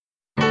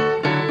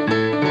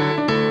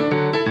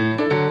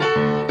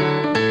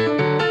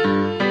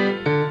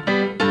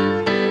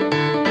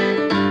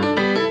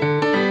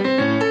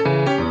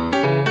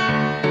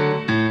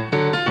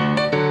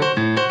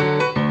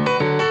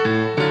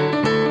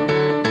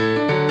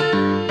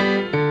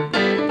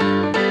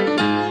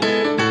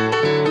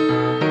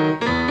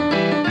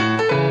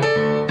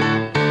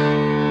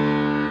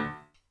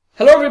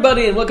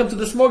everybody, and welcome to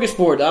the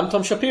Smorgasbord. I'm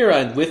Tom Shapira,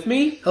 and with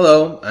me...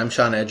 Hello, I'm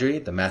Sean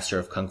Edry, the master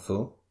of Kung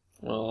Fu.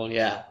 Well,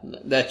 yeah,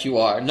 that you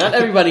are. Not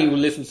everybody who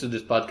listens to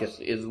this podcast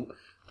is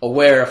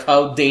aware of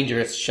how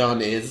dangerous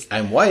Sean is.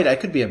 I'm white, I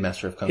could be a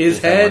master of Kung Fu. His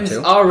hands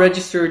are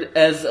registered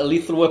as a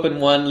Lethal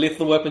Weapon 1,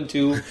 Lethal Weapon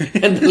 2,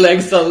 and the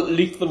legs are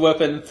Lethal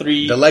Weapon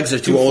 3. The legs are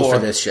too old 4. for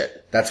this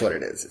shit. That's what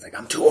it is. It's like,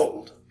 I'm too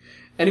old.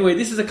 Anyway,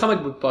 this is a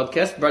comic book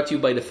podcast brought to you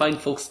by the fine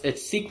folks at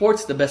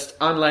Sequarts, the best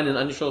online and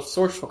unofficial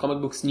source for comic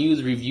books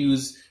news,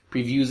 reviews,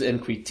 previews,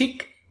 and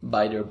critique.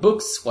 Buy their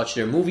books, watch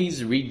their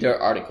movies, read their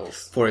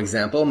articles. For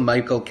example,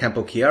 Michael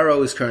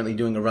Campochiaro is currently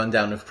doing a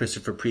rundown of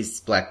Christopher Priest's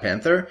Black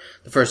Panther.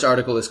 The first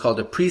article is called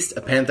A Priest,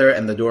 a Panther,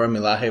 and the Dora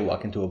Milaje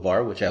Walk into a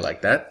Bar, which I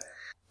like that.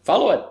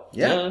 Follow it.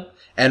 Yeah.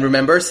 And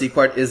remember,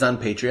 Sequart is on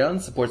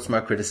Patreon. Support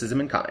smart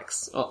criticism in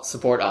comics. Oh,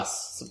 support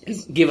us.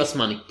 Give us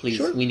money, please.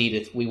 Sure. We need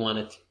it. We want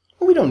it.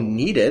 Well, we don't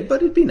need it,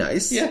 but it'd be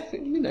nice. Yeah,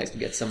 it'd be nice to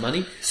get some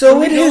money.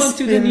 So it it has has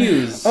to been, the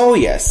news. Oh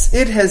yes,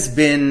 it has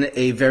been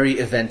a very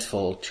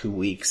eventful 2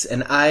 weeks,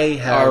 and I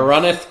have... Our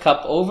Runneth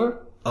Cup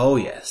over? Oh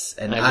yes,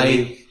 and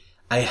I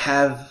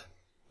have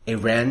a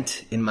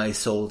rant in my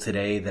soul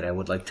today that I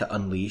would like to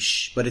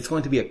unleash, but it's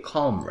going to be a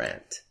calm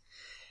rant.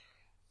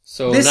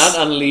 So not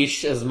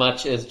unleash as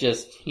much as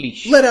just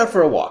leash. Let out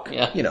for a walk.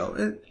 Yeah. You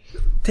know,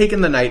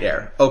 taking the night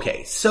air.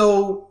 Okay,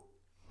 so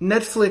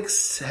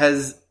Netflix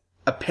has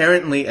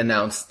apparently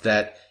announced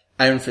that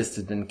Iron Fist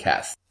has been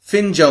cast.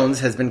 Finn Jones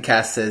has been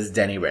cast as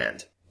Danny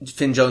Rand.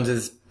 Finn Jones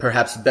is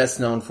perhaps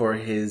best known for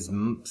his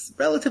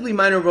relatively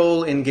minor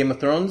role in Game of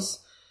Thrones.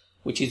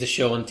 Which is a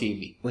show on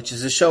TV. Which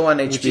is a show on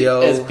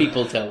HBO. As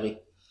people tell me.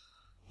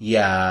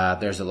 Yeah,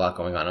 there's a lot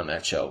going on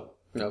that show.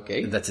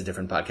 Okay. That's a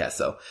different podcast,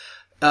 though.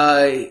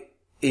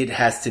 It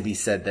has to be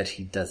said that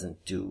he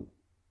doesn't do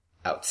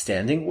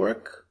outstanding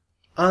work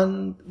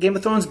on Game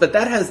of Thrones, but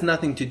that has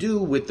nothing to do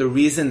with the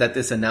reason that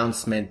this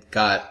announcement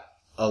got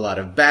a lot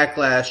of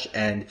backlash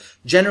and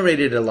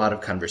generated a lot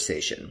of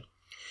conversation.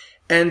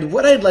 And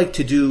what I'd like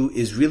to do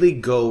is really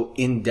go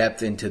in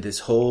depth into this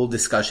whole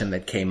discussion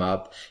that came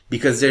up,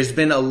 because there's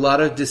been a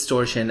lot of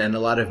distortion and a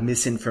lot of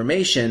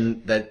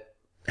misinformation that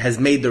has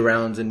made the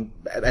rounds, and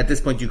at this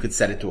point you could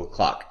set it to a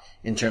clock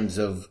in terms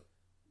of,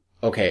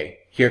 okay,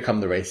 here come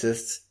the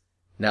racists,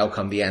 now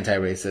come the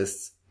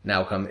anti-racists,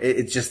 now come,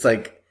 it's just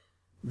like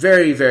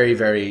very, very,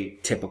 very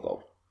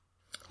typical.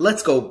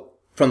 Let's go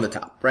from the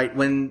top, right?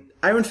 When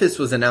Iron Fist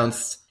was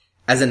announced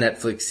as a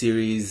Netflix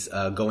series,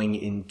 going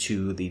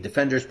into the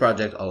Defenders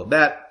project, all of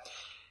that,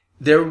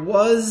 there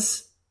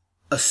was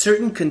a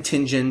certain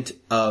contingent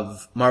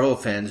of Marvel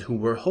fans who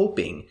were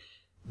hoping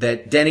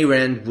that Danny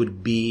Rand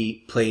would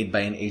be played by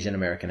an Asian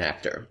American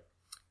actor.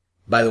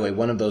 By the way,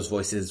 one of those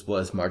voices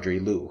was Marjorie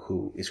Liu,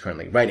 who is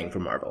currently writing for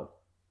Marvel.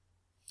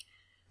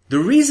 The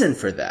reason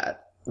for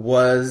that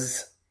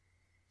was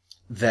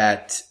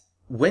that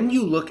when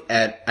you look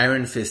at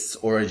Iron Fist's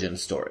origin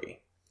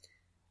story,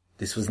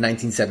 this was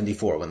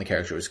 1974 when the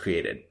character was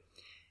created,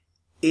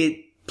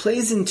 it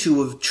plays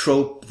into a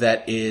trope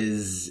that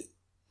is,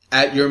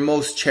 at your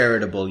most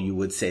charitable, you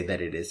would say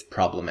that it is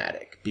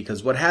problematic.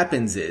 Because what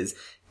happens is,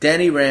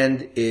 Danny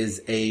Rand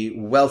is a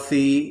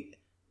wealthy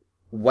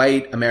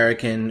white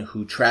American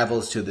who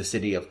travels to the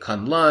city of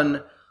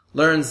Kunlun,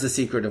 learns the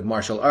secret of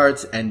martial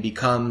arts, and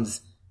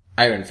becomes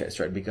Iron Fist,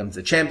 right? Becomes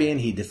a champion.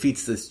 He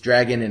defeats this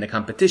dragon in a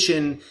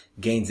competition,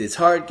 gains its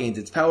heart, gains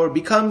its power,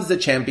 becomes the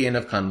champion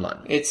of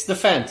Kunlun. It's the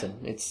Phantom.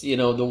 It's, the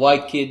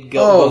white kid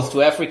goes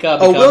to Africa.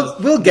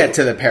 We'll get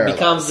to the parallels.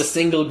 Becomes the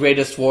single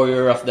greatest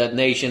warrior of that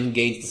nation,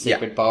 gains the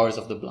sacred powers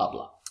of the blah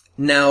blah.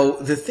 Now,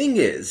 the thing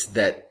is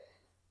that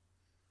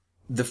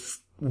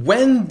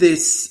when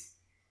this,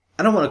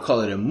 I don't want to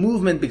call it a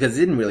movement because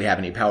it didn't really have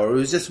any power. It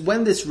was just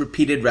when this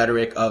repeated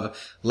rhetoric of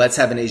let's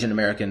have an Asian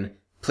American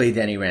play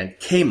Danny Rand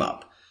came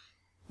up.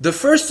 The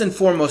first and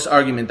foremost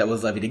argument that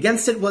was levied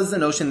against it was the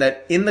notion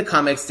that in the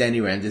comics, Danny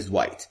Rand is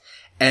white.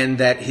 And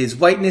that his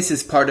whiteness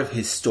is part of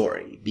his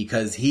story,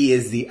 because he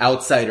is the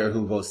outsider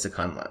who goes to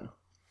Kunlun.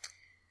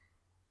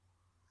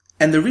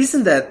 And the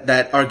reason that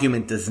that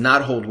argument does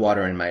not hold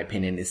water, in my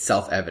opinion, is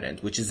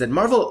self-evident, which is that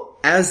Marvel,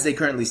 as they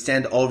currently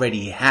stand,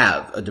 already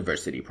have a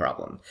diversity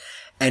problem.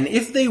 And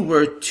if they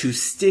were to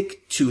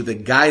stick to the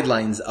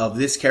guidelines of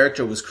this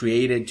character was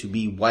created to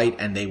be white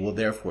and they will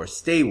therefore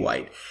stay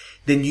white,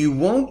 then you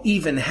won't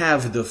even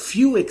have the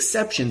few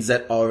exceptions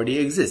that already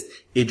exist.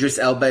 Idris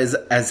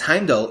Elba as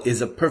Heimdall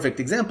is a perfect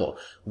example.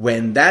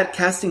 When that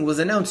casting was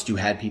announced, you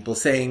had people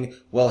saying,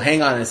 well,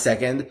 hang on a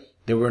second,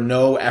 there were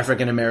no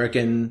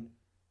African-American,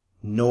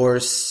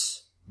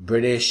 Norse,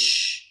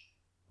 British,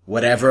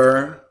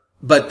 whatever.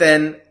 But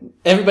then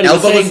everybody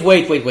was saying,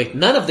 wait,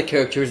 none of the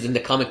characters in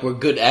the comic were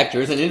good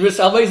actors, and Idris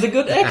Elba is a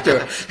good actor.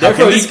 How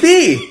can this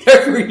be?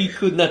 Therefore he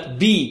could not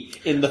be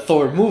in the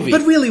Thor movie.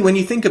 But really, when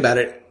you think about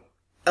it,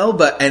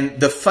 Elba, and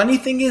the funny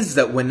thing is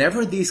that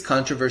whenever these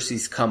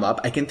controversies come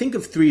up, I can think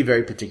of three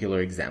very particular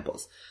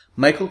examples.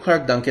 Michael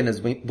Clark Duncan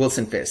as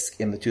Wilson Fisk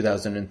in the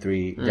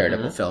 2003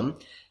 Daredevil film.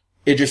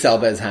 Idris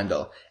Elba as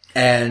Heimdall.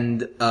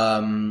 And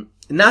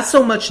Not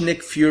so much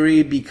Nick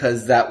Fury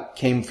because that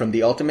came from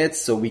the Ultimates,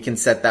 so we can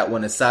set that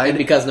one aside. And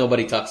because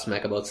nobody talks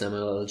smack about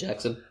Samuel L.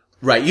 Jackson.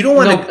 Right, you don't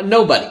want to...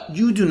 Nobody.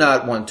 You do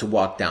not want to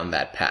walk down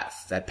that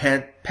path. That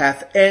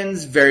path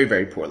ends very,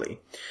 very poorly.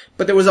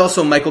 But there was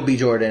also Michael B.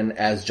 Jordan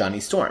as Johnny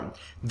Storm.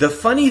 The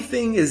funny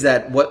thing is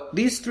that what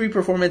these three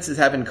performances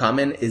have in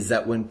common is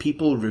that when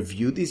people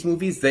review these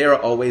movies, they are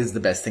always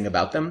the best thing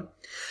about them.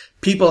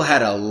 People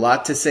had a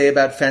lot to say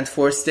about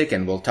Fantastic,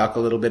 and we'll talk a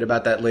little bit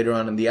about that later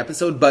on in the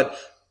episode, but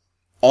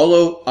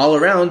all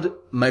around,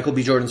 Michael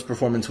B. Jordan's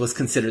performance was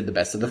considered the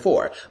best of the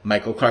four.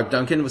 Michael Clark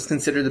Duncan was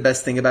considered the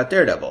best thing about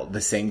Daredevil.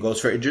 The same goes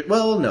for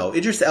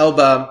Idris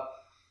Elba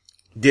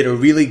did a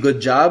really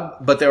good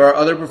job, but there are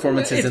other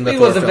performances in the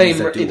Thor films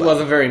that do well. It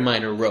was a very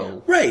minor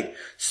role. Right.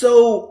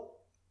 So,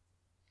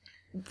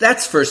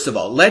 that's first of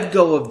all. Let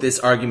go of this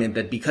argument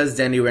that because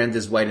Danny Rand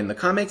is white in the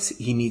comics,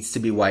 he needs to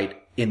be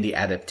white in the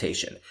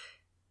adaptation.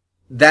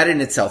 That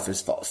in itself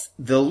is false.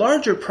 The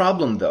larger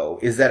problem, though,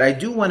 is that I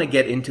do want to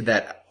get into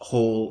that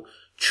whole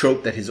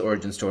trope that his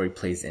origin story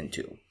plays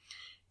into.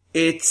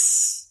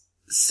 It's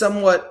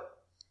somewhat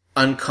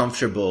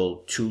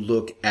uncomfortable to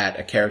look at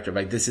a character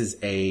like this is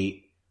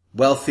a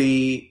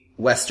wealthy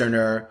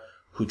Westerner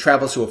who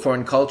travels to a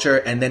foreign culture,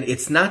 and then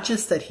it's not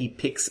just that he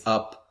picks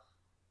up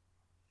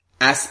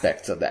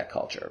aspects of that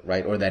culture,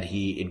 right? Or that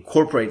he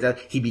incorporates that.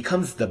 He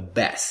becomes the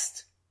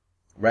best,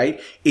 right?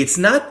 It's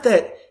not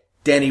that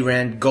Danny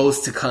Rand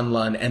goes to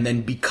Kunlun and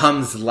then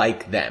becomes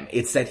like them.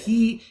 It's that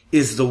he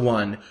is the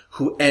one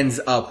who ends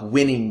up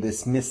winning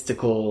this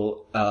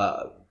mystical,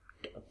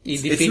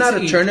 it's not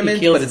a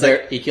tournament, but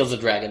it's he kills a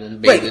dragon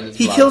and bathes in his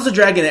blood. He kills a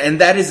dragon,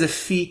 and that is a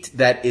feat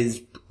that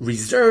is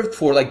reserved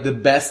for like the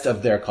best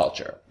of their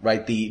culture,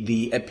 right?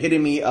 The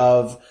epitome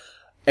of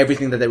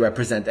everything that they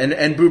represent.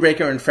 And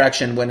Brubaker and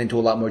Fraction went into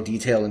a lot more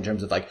detail in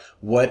terms of like,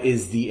 what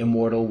is the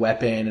immortal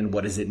weapon and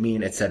what does it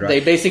mean, etc. They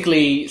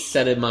basically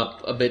set him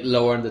up a bit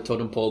lower in the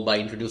totem pole by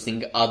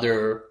introducing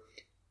other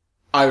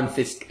Iron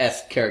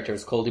Fist-esque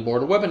characters called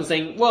immortal weapons,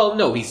 saying, well,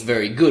 no, he's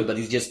very good, but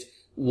he's just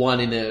one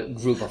in a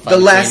group of five. The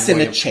last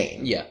in a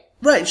chain. Yeah.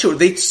 Right, sure.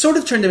 They sort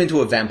of turned him into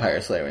a vampire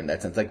slayer in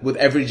that sense. Like, with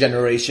every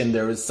generation,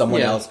 there is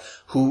someone else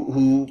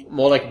who...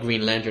 More like a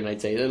Green Lantern,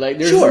 I'd say. Like,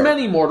 there's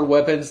many mortal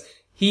weapons.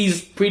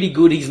 He's pretty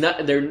good. He's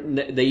not,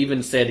 they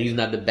even said he's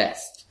not the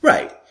best.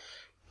 Right.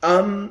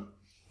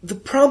 The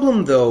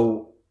problem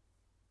though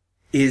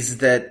is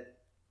that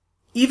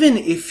even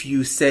if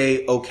you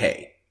say,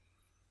 okay,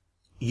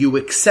 you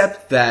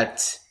accept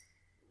that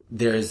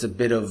there's a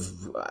bit of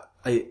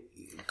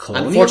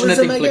colonialism, unfortunate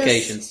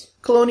implications.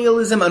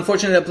 Colonialism,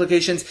 unfortunate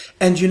implications.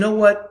 And you know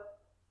what?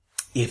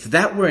 If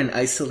that were an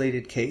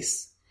isolated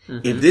case,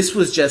 if this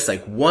was just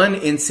like one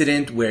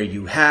incident where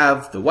you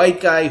have the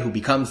white guy who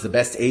becomes the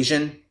best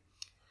Asian,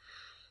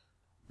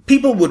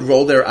 people would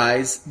roll their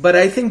eyes, but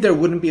I think there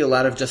wouldn't be a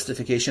lot of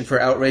justification for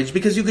outrage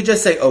because you could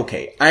just say,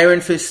 okay,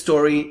 Iron Fist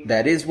story,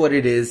 that is what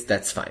it is,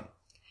 that's fine.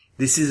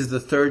 This is the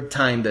third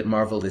time that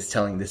Marvel is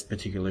telling this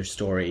particular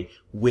story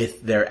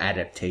with their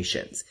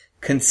adaptations.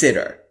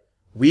 Consider,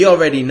 we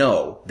already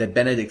know that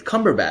Benedict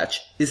Cumberbatch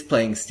is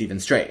playing Stephen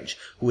Strange,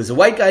 who is a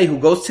white guy who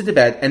goes to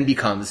Tibet and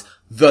becomes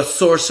the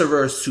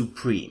Sorcerer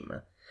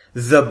Supreme.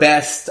 The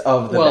best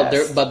of the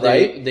best. But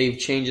right? they've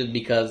changed it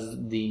because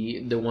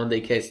the one they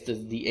cast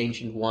as the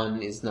Ancient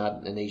One is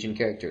not an Asian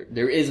character.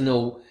 There is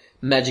no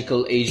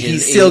magical Asian.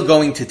 He's still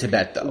going to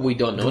Tibet though. We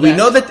don't know that. We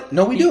know that,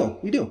 no, we do.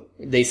 We do.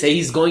 They say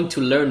he's going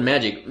to learn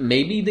magic.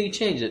 Maybe they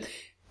changed it.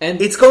 And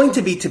it's going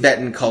to be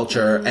Tibetan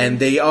culture, and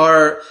they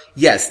are,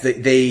 yes,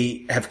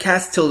 they have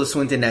cast Tilda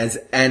Swinton as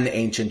an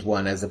Ancient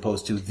One as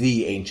opposed to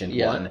the Ancient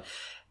One.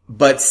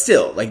 But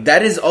still, like,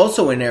 that is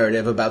also a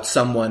narrative about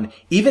someone,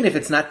 even if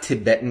it's not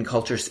Tibetan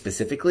culture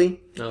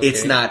specifically,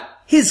 it's not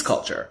his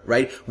culture,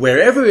 right?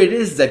 Wherever it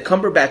is that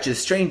Cumberbatch's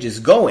Strange is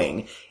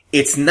going,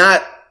 it's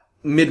not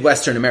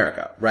Midwestern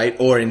America, right?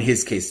 Or in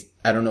his case,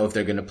 I don't know if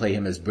they're going to play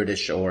him as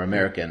British or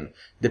American,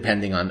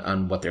 depending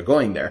on what they're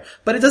going there.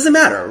 But it doesn't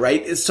matter,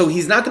 right? So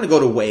he's not going to go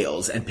to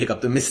Wales and pick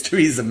up the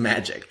mysteries of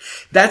magic.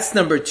 That's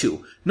number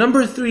 2.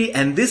 Number 3,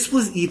 and this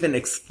was even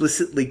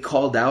explicitly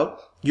called out.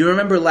 You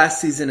remember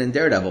last season in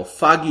Daredevil,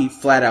 Foggy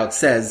flat out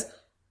says,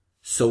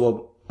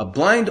 so a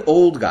blind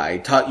old guy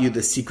taught you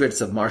the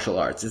secrets of martial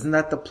arts. Isn't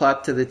that the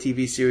plot to the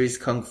TV series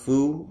Kung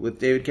Fu with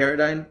David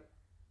Carradine?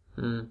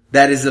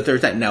 That is the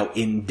third time. Now,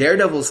 in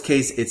Daredevil's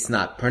case, it's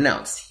not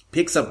pronounced. He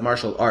picks up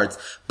martial arts,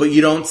 but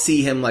you don't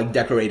see him like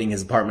decorating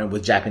his apartment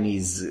with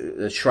Japanese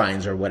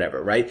shrines or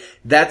whatever, right?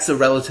 That's a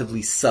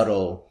relatively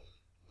subtle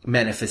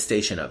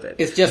manifestation of it.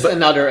 It's just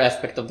another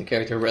aspect of the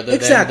character rather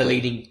than the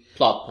leading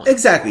plot point.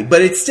 Exactly.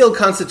 But it still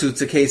constitutes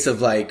a case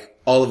of like,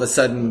 all of a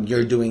sudden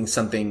you're doing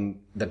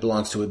something that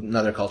belongs to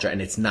another culture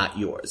and it's not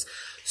yours.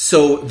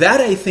 So that,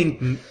 I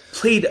think,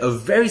 played a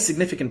very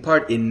significant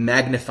part in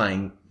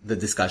magnifying the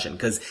discussion,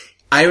 because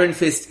Iron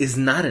Fist is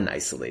not an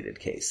isolated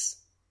case.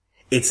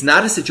 It's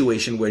not a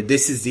situation where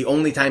this is the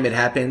only time it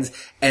happens,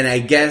 and I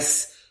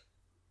guess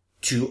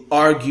to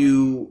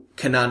argue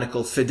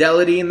canonical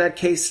fidelity in that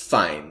case,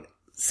 fine.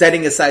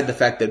 setting aside the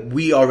fact that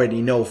we already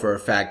know for a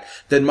fact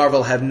that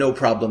Marvel have no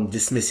problem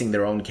dismissing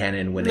their own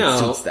canon when it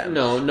suits them.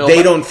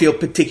 They don't feel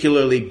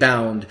particularly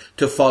bound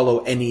to follow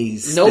any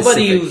specific...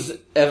 Nobody who's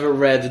ever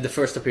read the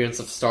first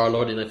appearance of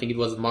Star-Lord, and I think it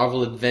was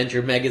Marvel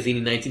Adventure magazine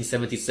in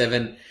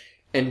 1977,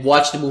 and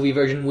watched the movie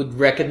version would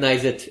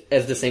recognize it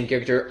as the same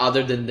character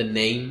other than the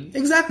name.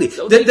 Exactly.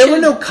 So there were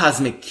no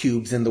cosmic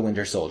cubes in The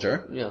Winter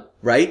Soldier. Yeah.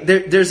 Right? There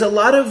are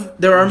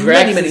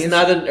Drax many is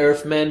not an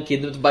Earthman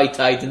kidnapped by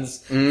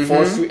Titans,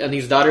 and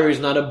his daughter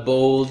is not a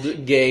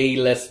bold, gay,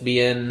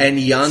 lesbian, and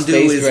Yondu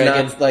is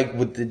dragon. Not like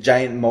with the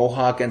giant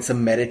mohawk and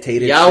some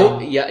meditative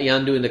thing.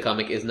 Yondu in the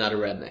comic is not a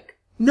redneck.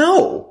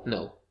 No.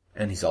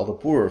 And he's all the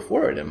poorer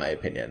for it, in my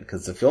opinion,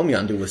 because the film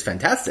Yondu was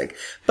fantastic.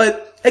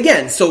 But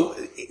again, so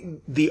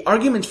the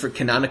argument for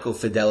canonical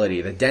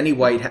fidelity that Danny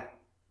Rand,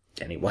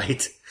 he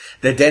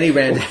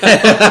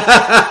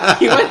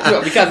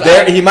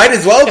might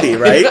as well be,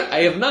 right?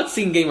 I have not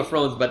seen Game of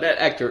Thrones, but that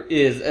actor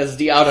is, as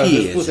the outer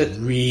he is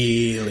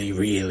really,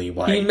 really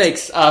white. He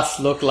makes us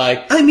look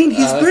like. I mean,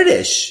 he's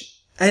British,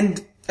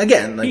 and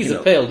again, like, he's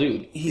a pale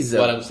dude. He's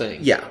what I'm saying.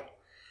 Yeah.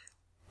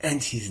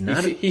 And he's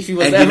not. If he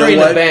was ever in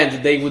a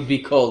band, they would be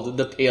called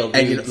the Pale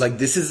Dudes. And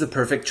this is the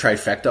perfect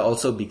trifecta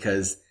also,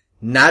 because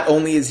not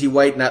only is he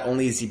white, not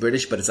only is he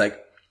British, but it's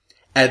like,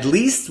 at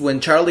least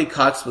when Charlie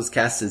Cox was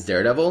cast as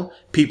Daredevil,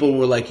 people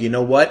were like, you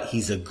know what?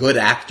 He's a good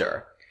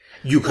actor.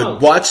 You could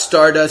watch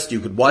Stardust, you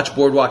could watch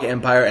Boardwalk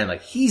Empire, and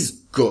like, he's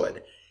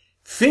good.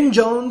 Finn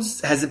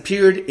Jones has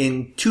appeared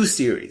in 2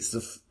 series.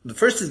 The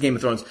first is Game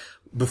of Thrones.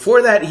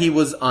 Before that, he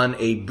was on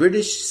a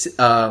British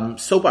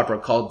soap opera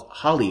called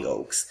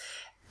Hollyoaks.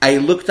 I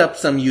looked up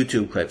some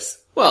YouTube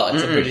clips. Well,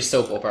 it's a British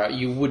soap opera.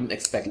 You wouldn't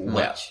expect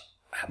much.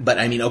 But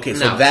I mean, okay,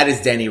 so that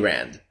is Danny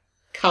Rand.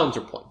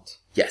 Counterpoint.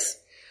 Yes.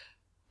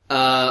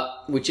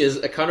 Which is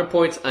a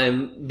counterpoint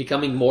I'm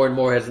becoming more and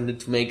more hesitant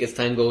to make as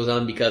time goes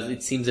on, because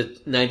it seems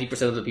that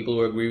 90% of the people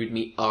who agree with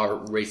me are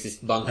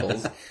racist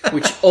bunkholes,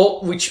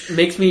 which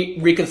makes me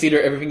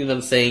reconsider everything that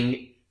I'm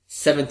saying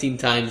 17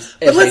 times.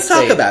 But let's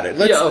talk about it.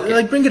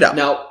 Let's bring it up.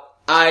 Now,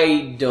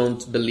 I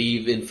don't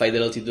believe in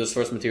fidelity to the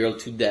source material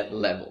to that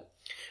level.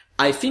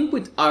 I think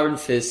with Iron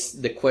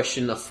Fist, the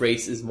question of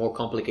race is more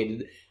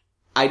complicated.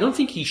 I don't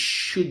think he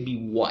should be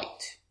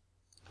white.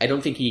 I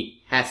don't think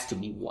he has to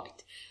be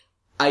white.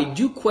 I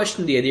do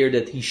question the idea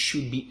that he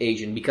should be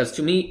Asian, because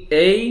to me,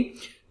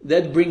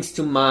 that brings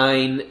to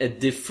mind a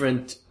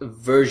different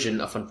version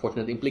of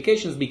unfortunate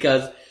implications,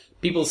 because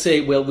people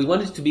say, well, we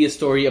want it to be a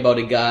story about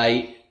a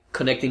guy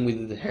connecting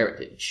with the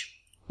heritage.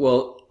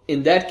 Well,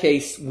 in that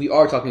case, we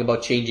are talking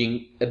about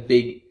changing a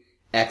big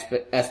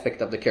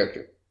aspect of the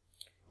character.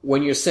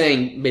 When you're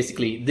saying,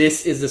 basically,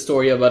 this is the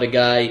story about a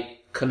guy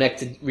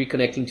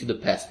reconnecting to the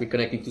past,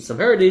 reconnecting to some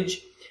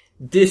heritage,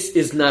 this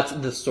is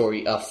not the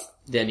story of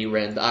Danny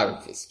Rand Iron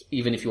Fist.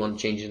 Even if you want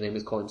to change his name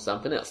and call him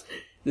something else.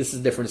 This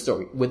is a different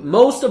story. With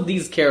most of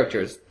these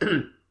characters,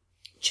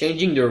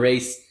 changing their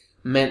race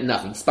meant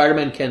nothing.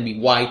 Spider-Man can be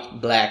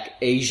white, black,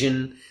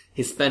 Asian,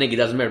 Hispanic, it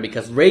doesn't matter,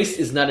 because race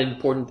is not an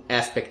important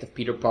aspect of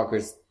Peter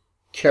Parker's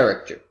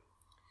character.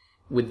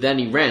 With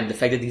Danny Rand, the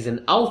fact that he's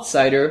an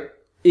outsider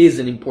is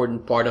an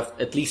important part of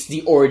at least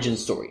the origin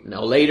story.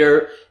 Now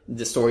later,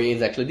 the story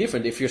is actually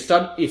different. If you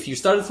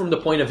started from the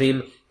point of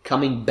him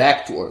coming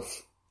back to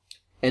Earth,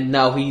 and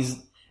now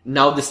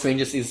the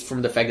strangest is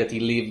from the fact that he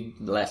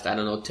lived the last,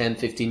 10,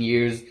 15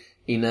 years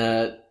in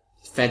a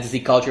fantasy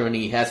culture, and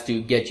he has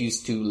to get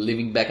used to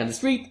living back on the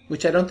street.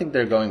 Which I don't think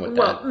they're going with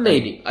that. Well,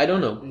 maybe. I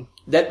don't know.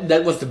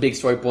 That was the big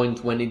story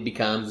point when it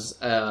becomes,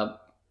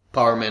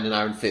 Power Man and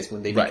Iron Fist,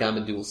 when they become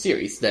a dual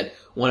series, that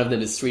one of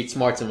them is street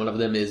smarts and one of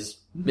them is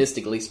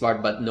mystically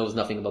smart but knows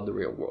nothing about the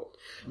real world.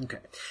 Okay,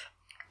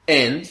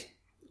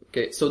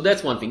 so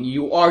that's one thing.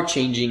 You are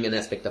changing an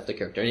aspect of the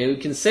character. And you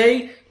can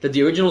say that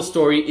the original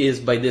story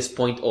is by this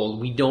point old.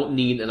 We don't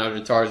need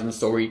another Tarzan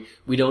story.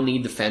 We don't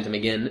need the Phantom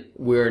again.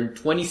 We're in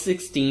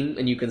 2016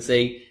 and you can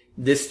say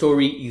this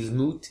story is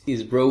moot,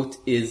 is rote,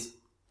 is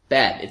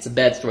bad. It's a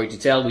bad story to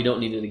tell. We don't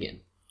need it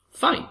again.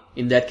 Fine.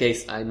 In that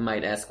case, I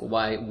might ask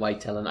why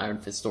tell an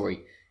Iron Fist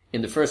story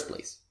in the first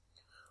place?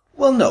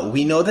 Well, no.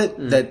 We know that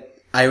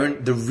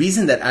the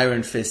reason that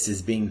Iron Fist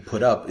is being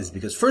put up is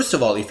because, first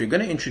of all, if you're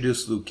going to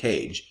introduce Luke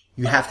Cage,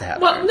 you have to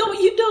have Iron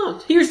Fist. You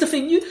don't. Here's the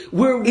thing.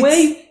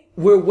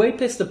 We're way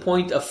past the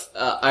point of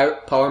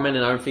Power Man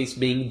and Iron Fist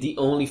being the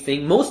only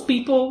thing. Most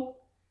people,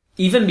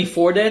 even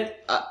before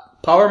that,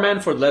 Power Man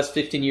for the last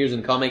 15 years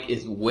in comic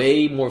is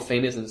way more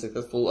famous and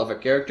successful of a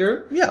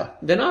character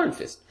than Iron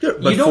Fist. Sure,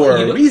 but for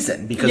a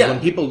reason. Because when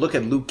people look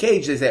at Luke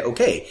Cage, they say,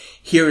 okay,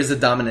 here is a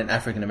dominant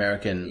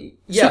African-American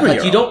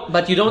superhero.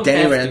 But you don't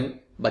Danny have Rand,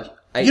 to.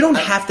 You don't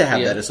have to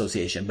have that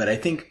association, but I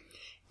think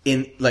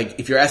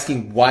if you're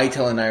asking why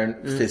tell an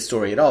Iron Fist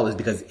story at all, is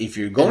because if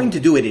you're going to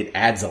do it, it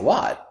adds a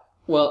lot.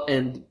 Well,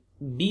 and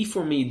B,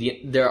 for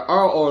me, there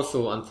are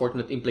also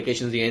unfortunate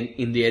implications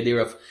in the idea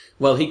of,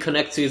 well, he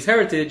connects to his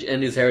heritage,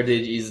 and his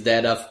heritage is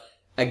that of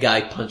a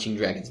guy punching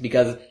dragons.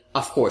 Because,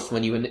 of course,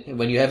 when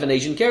you have an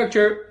Asian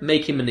character,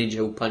 make him a ninja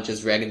who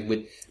punches dragons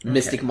with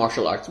mystic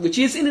martial arts, which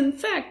is, in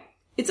fact,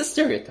 It's a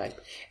stereotype.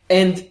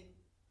 And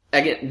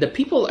again, the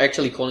people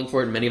actually calling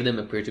for it, many of them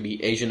appear to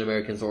be Asian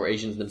Americans or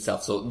Asians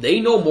themselves, so they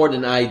know more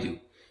than I do.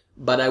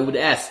 But I would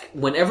ask,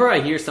 whenever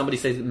I hear somebody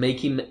say, make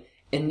him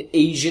an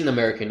Asian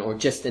American or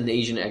just an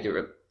Asian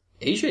actor,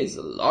 Asia is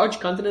a large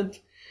continent.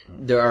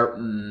 There are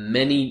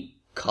many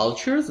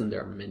cultures and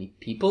there are many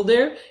people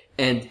there.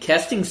 And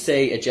casting,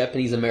 say, a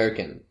Japanese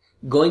American,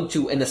 going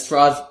to an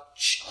Astraz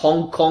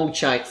Hong Kong /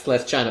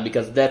 China,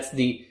 because that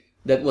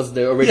was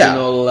the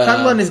original. Yeah,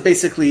 Kunlun is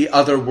basically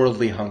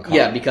otherworldly Hong Kong.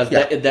 Yeah, because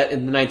that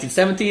in the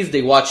 1970s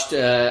they watched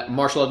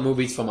martial art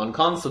movies from Hong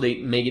Kong, so they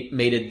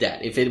made it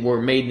that. If it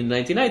were made in the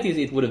 1990s,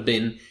 it would have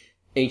been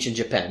ancient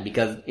Japan,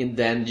 because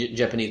then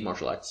Japanese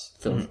martial arts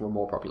films were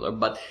more popular.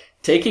 But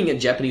taking a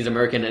Japanese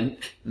American and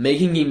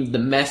making him the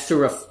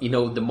master of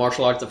the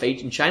martial arts of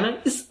ancient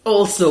China is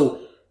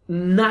also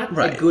not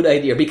a good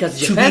idea, because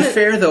Japan, to be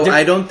fair, though,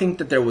 I don't think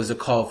that there was a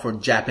call for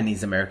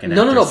Japanese American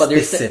actors but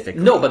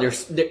specifically.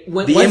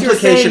 The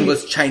implication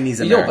was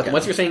Chinese American. But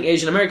once you're saying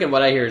Asian American,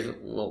 what I hear is,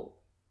 well,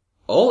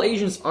 all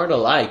Asians aren't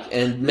alike,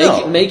 and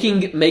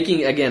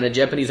making again a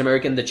Japanese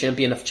American the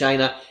champion of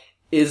China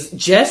is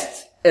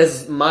just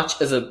as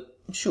much as a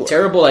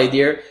terrible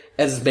idea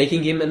as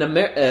making him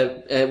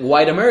a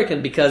white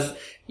American, because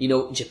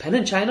Japan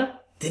and China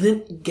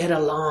didn't get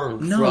along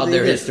throughout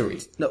their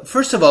history. No,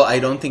 first of all, I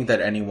don't think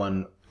that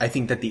I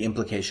think that the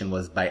implication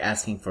was by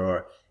asking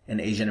for an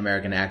Asian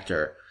American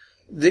actor.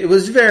 It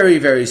was very,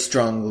 very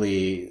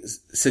strongly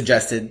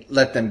suggested,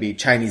 let them be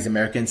Chinese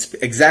Americans,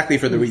 exactly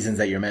for the reasons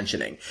that you're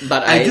mentioning.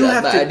 But I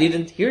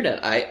didn't hear that.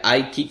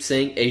 I keep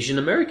saying Asian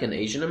American.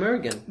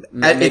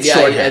 Maybe it's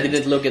shorthand. I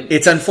didn't look at...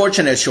 It's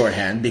unfortunate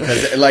shorthand,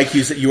 because like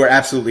you said, you are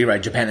absolutely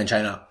right. Japan and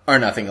China are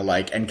nothing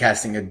alike, and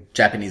casting a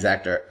Japanese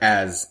actor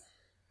as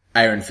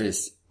Iron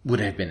Fist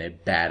would have been a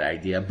bad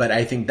idea. But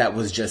I think that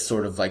was just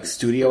sort of like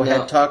studio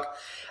head talk.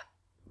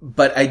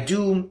 But I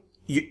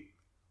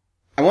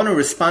want to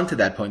respond to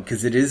that point,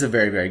 because it is a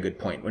very, very good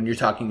point. When you're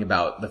talking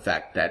about the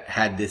fact that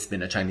had this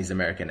been a Chinese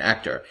American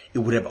actor, it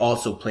would have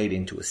also played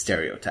into a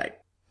stereotype.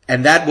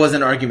 And that was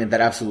an argument that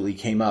absolutely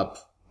came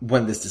up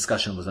when this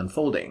discussion was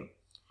unfolding.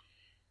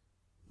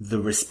 The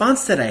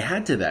response that I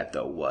had to that,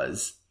 though,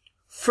 was,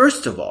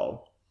 first of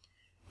all,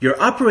 you're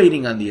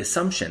operating on the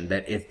assumption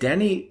that if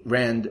Danny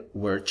Rand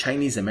were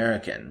Chinese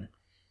American,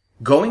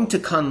 going to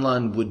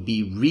Kunlun would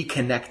be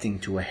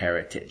reconnecting to a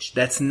heritage.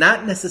 That's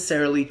not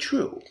necessarily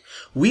true.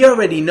 We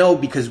already know,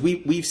 because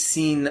we've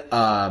seen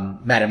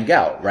Madame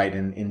Gao, right,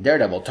 in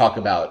Daredevil, talk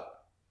about,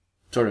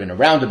 sort of in a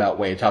roundabout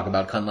way, talk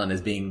about Kunlun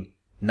as being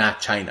not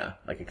China,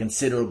 like a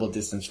considerable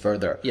distance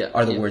further,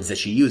 are the words that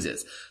she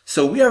uses.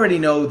 So we already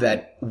know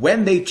that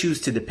when they choose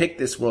to depict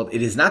this world,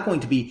 it is not going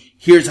to be,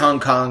 here's Hong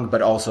Kong,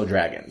 but also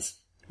dragons.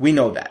 We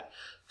know that.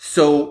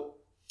 So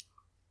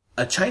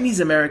a Chinese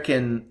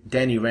American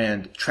Danny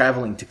Rand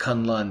traveling to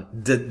Kunlun,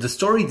 the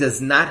story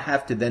does not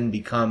have to then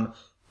become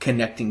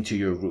connecting to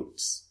your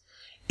roots.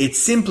 It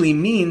simply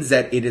means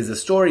that it is a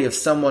story of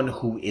someone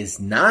who is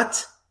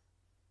not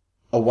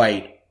a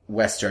white,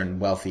 Western,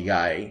 wealthy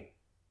guy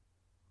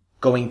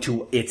going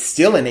to, it's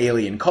still an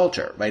alien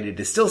culture, right? It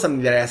is still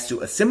something that has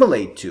to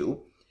assimilate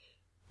to,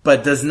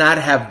 but does not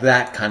have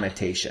that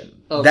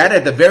connotation. Okay. That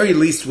at the very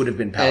least would have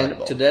been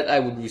palatable. And to that I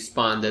would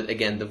respond that,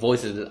 again, the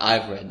voices that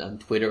I've read on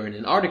Twitter and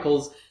in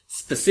articles,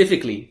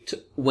 specifically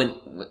when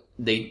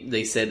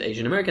they said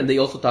Asian American, they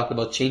also talked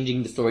about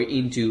changing the story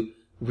into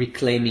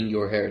reclaiming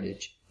your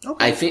heritage.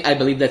 Okay. I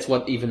believe that's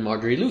what even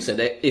Marjorie Liu said.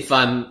 If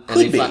I'm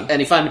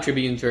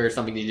attributing to her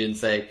something she didn't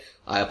say,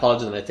 I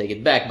apologize and I take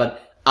it back,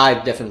 but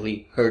I've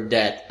definitely heard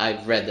that.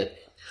 I've read that.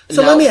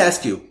 So let me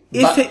ask you,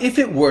 if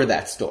it were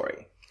that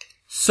story,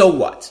 so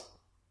what?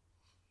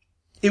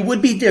 It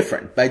would be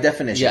different by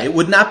definition. Yeah. It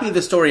would not be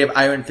the story of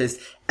Iron Fist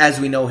as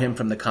we know him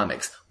from the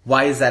comics.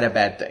 Why is that a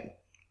bad thing?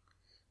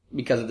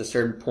 Because at a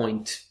certain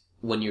point,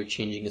 when you're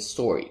changing a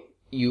story,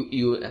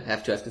 you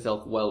have to ask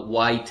yourself, well,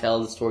 why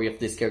tell the story of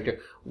this character?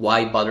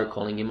 Why bother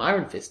calling him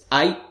Iron Fist?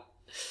 And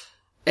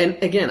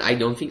again, I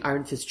don't think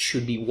Iron Fist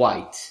should be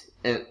white,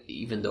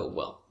 even though,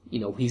 well,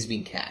 he's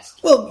being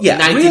cast. Well, yeah,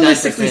 99%.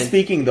 Realistically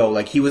speaking though,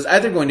 like, he was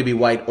either going to be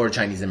white or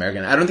Chinese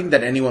American. I don't think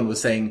that anyone was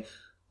saying,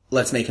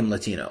 let's make him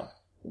Latino.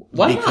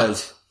 Why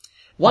not?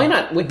 Why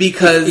not?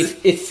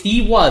 Because if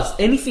he was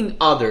anything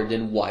other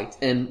than white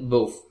and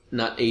both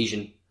not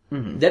Asian,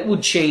 that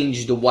would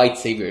change the white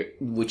savior,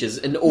 which is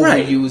an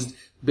overused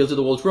built to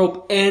the wall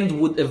trope,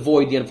 and would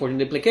avoid the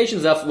unfortunate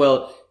implications of,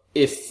 well,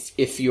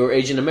 if you're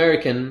Asian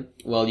American,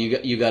 well,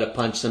 you gotta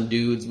punch some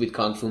dudes with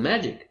kung fu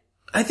magic.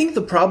 I think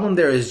the problem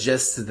there is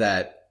just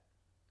that,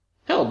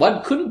 hell,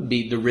 what couldn't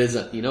be the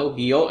RZA?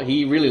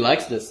 He really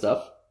likes this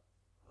stuff.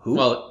 Who?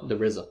 Well, the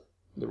RZA.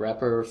 The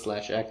rapper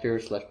 / actor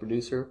 /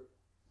 producer.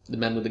 The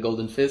man with the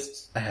golden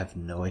fists. I have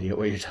no idea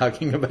what you're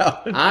talking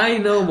about. I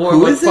know more.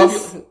 Who is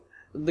this?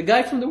 The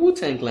guy from the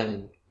Wu-Tang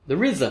Clan. The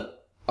RZA.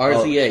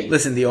 RZA.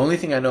 Listen, the only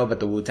thing I know about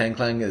the Wu-Tang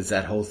Clan is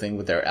that whole thing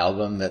with their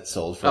album that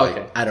sold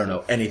for I don't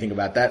know anything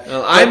about that.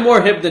 I'm more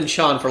hip than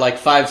Sean for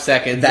 5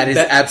 seconds. That is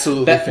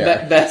absolutely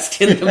fair. Bask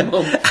in the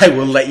moment. I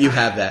will let you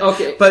have that.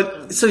 Okay.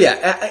 But, so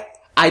yeah,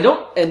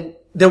 and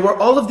there were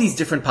all of these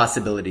different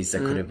possibilities that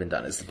could have been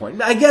done is the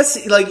point. I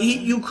guess, like,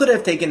 you could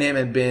have taken him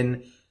and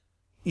been,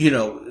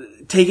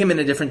 take him in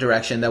a different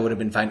direction. That would have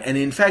been fine. And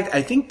in fact,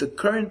 I think the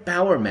current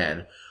Power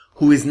Man,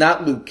 who is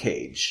not Luke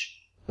Cage,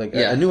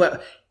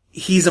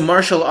 he's a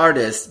martial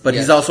artist, but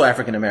he's also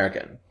African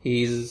American.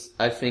 He's,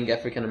 I think,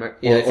 African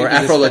American. Or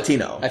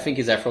Afro-Latino. I think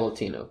he's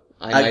Afro-Latino.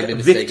 I might be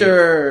mistaken.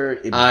 Victor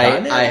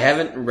Ibanez? I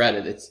haven't read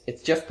it.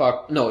 It's Jeff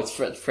Park. No, it's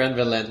Fred Van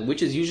Lanten,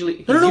 which is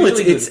usually...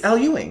 it's Al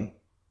Ewing.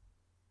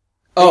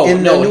 Oh,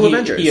 in no, the New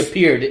Avengers. He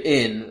appeared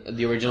in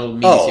the original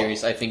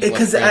miniseries, I think.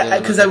 Because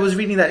I was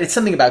reading that. It's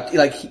something about,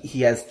 like,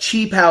 he has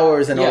chi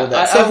powers and all of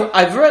that.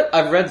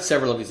 I've read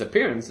several of his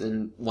appearances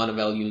in one of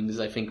Al Ewing's,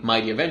 I think,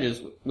 Mighty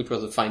Avengers, which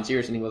was a fine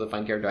series, and he was a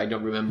fine character. I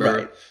don't remember.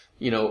 Right.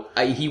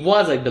 He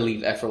was, I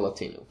believe,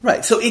 Afro-Latino.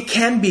 Right. So it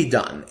can be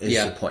done,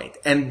 is the point.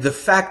 And the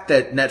fact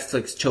that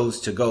Netflix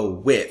chose to go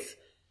with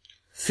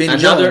Finn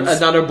Jones.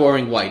 Another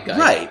boring white guy.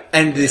 Right.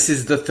 And this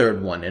is the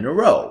third one in a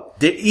row.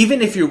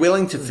 Even if you're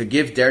willing to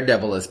forgive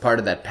Daredevil as part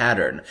of that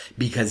pattern,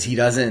 because he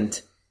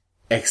doesn't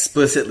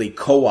explicitly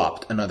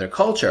co-opt another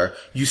culture,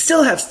 you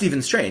still have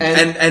Stephen Strange.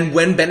 And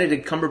when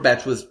Benedict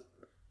Cumberbatch was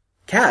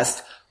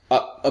cast,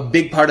 a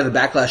big part of the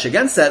backlash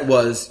against that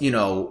was,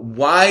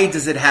 why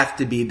does it have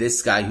to be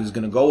this guy who's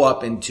going to go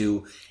up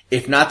into,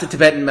 if not the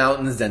Tibetan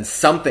mountains, then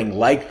something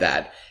like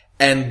that,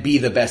 and be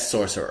the best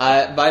sorcerer?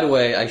 By the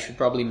way, I should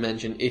probably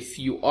mention, if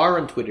you are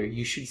on Twitter,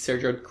 you should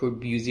search out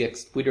Kurt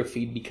Busiek's Twitter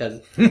feed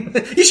because...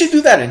 You should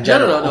do that in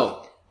general.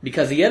 No.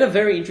 Because he had a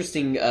very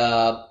interesting,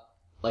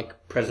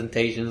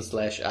 presentation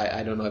 /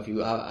 I don't know if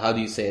you, how do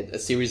you say it? A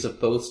series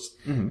of posts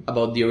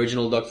about the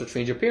original Doctor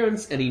Strange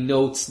appearance, and he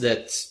notes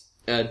that,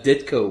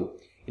 Ditko,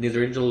 in his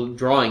original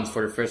drawings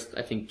for the first,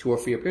 I think, 2 or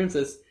 3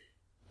 appearances,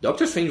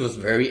 Doctor Strange was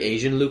very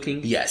Asian looking.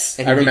 Yes,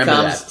 and I remember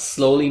becomes that.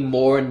 slowly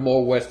more and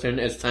more Western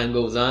as time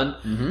goes on.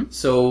 Mm-hmm.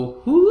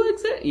 So who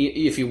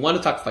exactly, if you want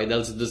to talk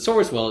fidelity to the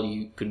source, well,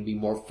 you couldn't be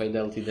more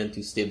fidelity than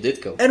to Steve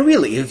Ditko. And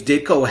really, if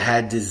Ditko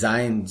had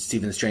designed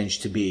Stephen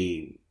Strange to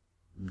be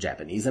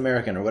Japanese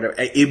American or whatever,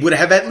 it would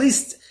have at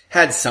least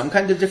had some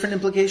kind of different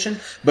implication.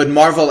 But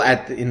Marvel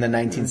in the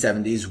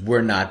 1970s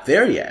were not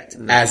there yet,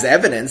 as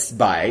evidenced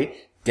by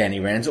Danny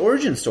Rand's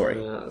origin story.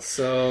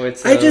 So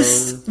it's...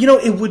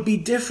 it would be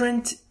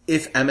different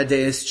if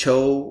Amadeus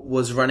Cho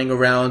was running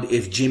around,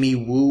 if Jimmy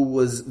Woo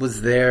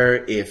was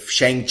there, if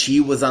Shang-Chi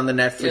was on the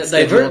Netflix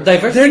schedule.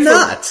 They're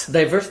not.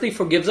 Diversity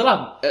forgives a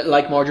lot.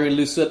 Like Marjorie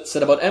Liu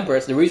said about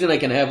Empress, the reason I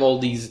can have all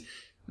these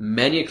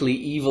maniacally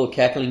evil,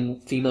 cackling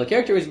female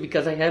characters is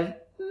because I have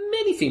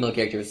many female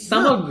characters.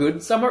 Some are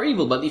good, some are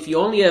evil. But if you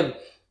only have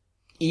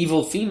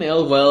evil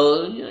female,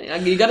 well,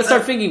 you gotta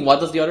start thinking,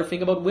 what does the other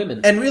think about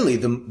women? And really,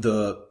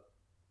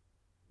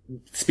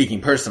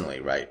 speaking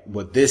personally, right,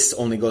 what this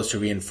only goes to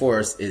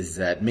reinforce is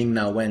that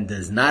Ming-Na Wen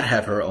does not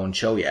have her own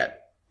show yet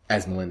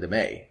as Melinda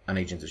May on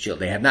Agents of S.H.I.E.L.D.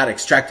 They have not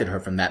extracted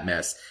her from that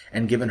mess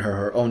and given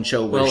her own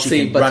show where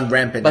she can run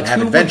rampant and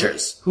have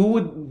adventures. Who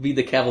would be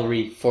the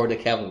cavalry for the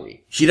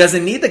cavalry? She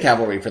doesn't need the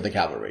cavalry for the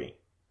cavalry.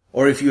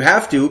 Or if you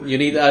have to... You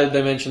need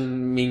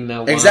dimension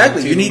Ming-Na Wen.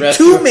 Exactly, you need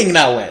 2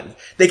 Ming-Na Wen.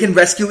 They can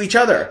rescue each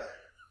other.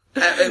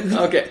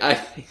 Okay.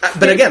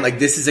 But again,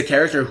 this is a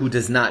character who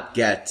does not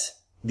get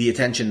the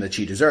attention that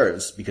she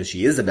deserves because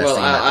she is the best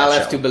thing in that show. I'll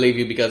have to believe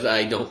you because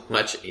I don't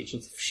watch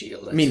Agents of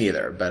S.H.I.E.L.D. Me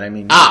neither, but I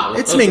mean,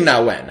 it's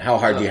Ming-Na Wen. How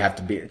hard do you have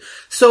to be?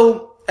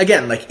 So,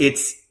 again, it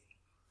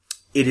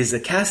is a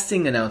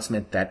casting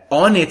announcement that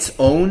on its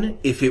own,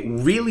 if it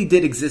really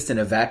did exist in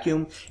a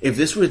vacuum, if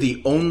this were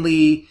the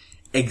only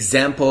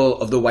example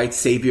of the white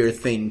savior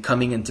thing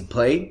coming into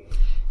play,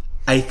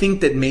 I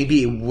think that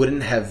maybe it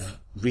wouldn't have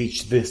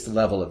reached this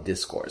level of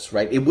discourse,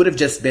 right? It would have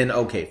just been,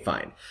 okay,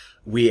 fine.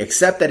 We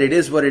accept that it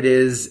is what it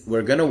is.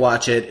 We're gonna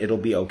watch it. It'll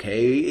be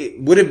okay.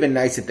 It would have been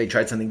nice if they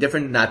tried something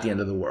different. Not the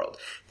end of the world.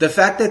 The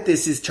fact that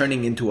this is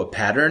turning into a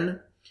pattern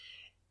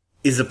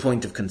is a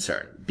point of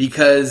concern.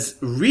 Because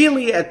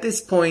really at this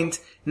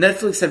point,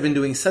 Netflix have been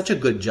doing such a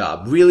good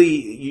job. Really,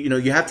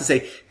 you have to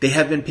say they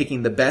have been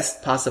picking the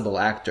best possible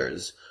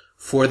actors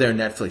for their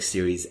Netflix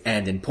series.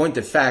 And in point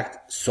of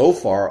fact, so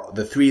far,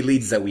 the 3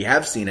 leads that we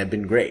have seen have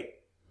been great.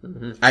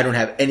 Mm-hmm. I don't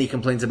have any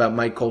complaints about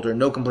Mike Coulter,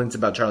 no complaints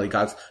about Charlie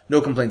Cox, no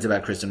complaints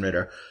about Kristen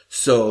Ritter.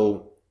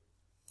 So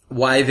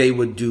why they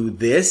would do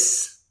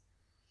this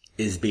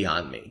is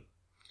beyond me.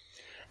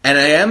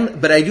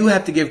 But I do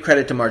have to give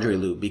credit to Marjorie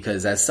Liu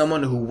because as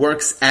someone who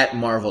works at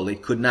Marvel,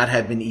 it could not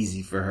have been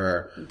easy for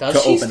her to open up.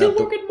 Does she still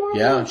work at Marvel?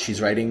 Yeah,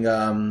 she's writing,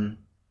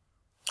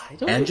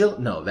 Angel?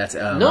 No, that's,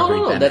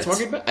 No, that's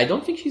Margaret Bennett. I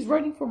don't think she's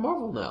writing for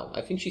Marvel now.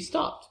 I think she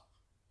stopped.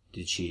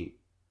 Did she?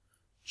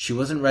 She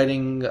wasn't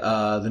writing,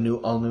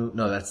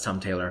 no, that's Tom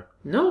Taylor.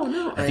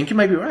 No. I think you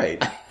might be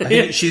right. I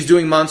think she's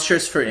doing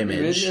Monsters for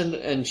Image.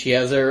 And she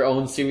has her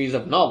own series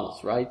of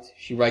novels, right?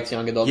 She writes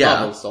young adult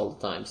novels all the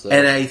time, so.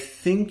 And I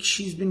think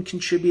she's been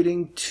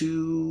contributing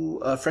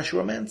to, Fresh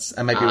Romance.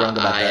 I might be wrong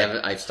about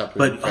that. I've stopped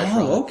reading Fresh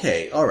Romance.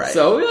 Okay, alright.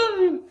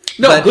 So,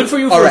 No, But- good for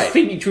you all for right.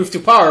 speaking truth to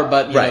power,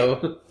 but, you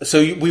know. So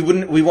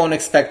we won't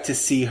expect to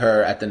see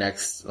her at the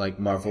next, like,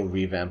 Marvel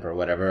revamp or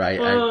whatever.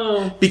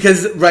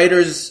 Because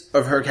writers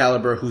of her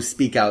caliber who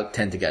speak out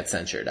tend to get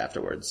censured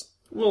afterwards,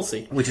 We'll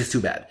see. which is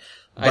too bad.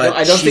 But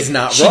I don't she's think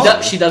not she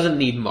wrong. she doesn't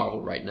need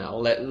Marvel right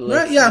now.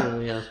 Right,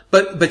 yeah.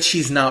 But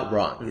she's not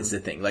wrong, is the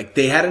thing. Like,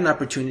 they had an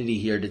opportunity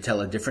here to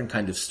tell a different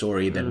kind of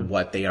story than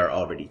what they are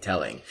already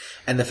telling.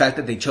 And the fact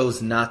that they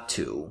chose not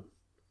to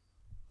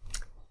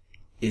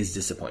is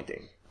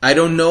disappointing. I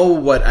don't know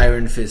what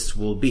Iron Fist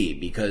will be,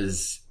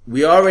 because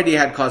we already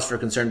had cause for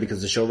concern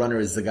because the showrunner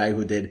is the guy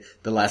who did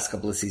the last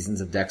couple of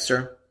seasons of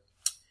Dexter,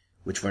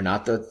 which were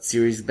not the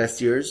series'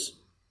 best years.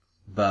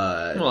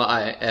 But Well,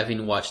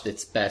 having watched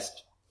its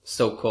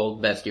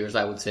so-called best years,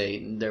 I would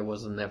say there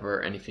was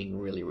never anything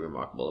really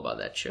remarkable about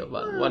that show,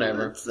 but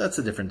whatever. that's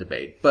a different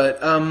debate. But,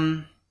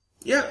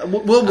 yeah,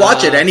 we'll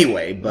watch it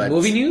anyway, but...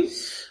 Movie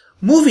news?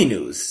 Movie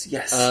news,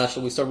 yes.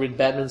 Shall we start with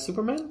Batman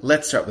Superman?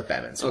 Let's start with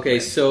Batman. Okay,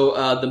 so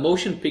the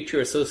Motion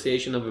Picture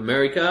Association of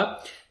America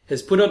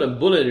has put out a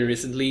bulletin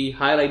recently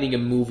highlighting the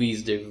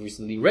movies they've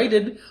recently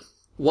rated,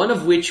 one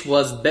of which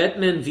was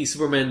Batman v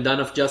Superman Dawn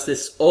of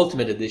Justice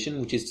Ultimate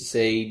Edition, which is to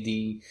say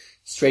the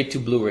straight to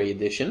Blu-ray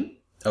edition.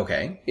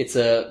 Okay. It's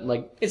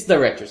it's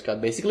director's cut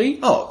basically.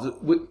 Oh,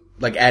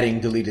 like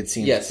adding deleted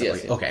scenes. Yes, and yes,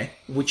 stuff yes. Okay.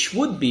 Which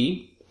would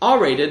be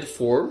R-rated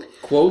for,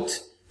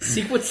 quote,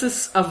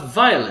 sequences of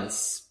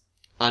violence,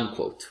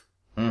 unquote.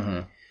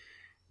 Mm-hmm.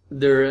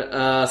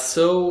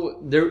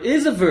 There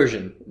is a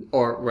version,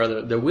 or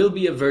rather, there will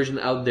be a version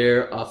out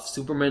there of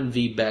Superman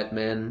v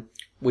Batman,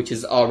 which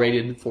is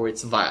R-rated for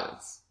its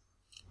violence.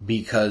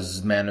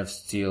 Because Man of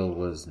Steel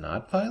was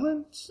not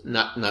violent?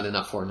 Not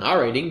enough for an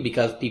R rating,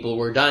 because people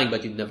were dying,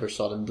 but you never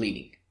saw them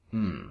bleeding.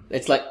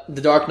 It's like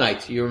The Dark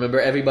Knight. You remember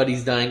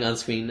everybody's dying on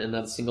screen and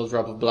not a single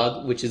drop of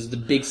blood, which is the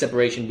big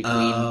separation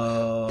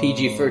between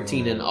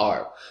PG-13 and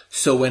R.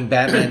 So when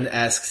Batman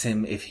asks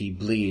him if he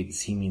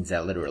bleeds, he means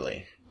that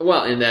literally.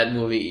 Well, in that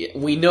movie,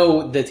 we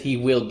know that he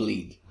will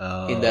bleed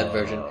in that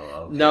version.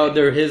 Okay. Now,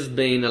 there has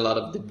been a lot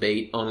of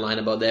debate online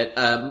about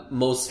that.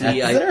 Mostly,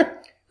 Has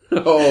there?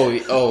 Oh,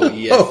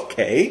 yes.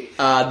 Okay.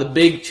 The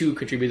big two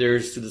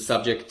contributors to the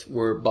subject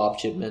were Bob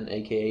Chipman,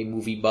 aka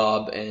Movie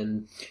Bob,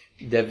 and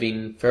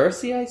Devin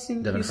Faraci, I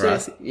think. Devin you say?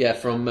 Faraci? Yeah,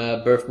 from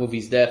Birth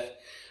Movies Death,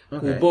 who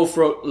Okay. both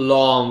wrote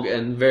long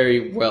and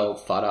very well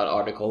thought out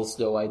articles,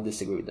 though I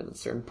disagree with them at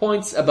certain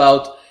points,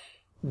 about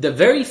the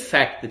very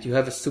fact that you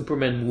have a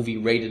Superman movie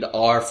rated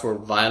R for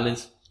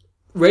violence,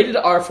 rated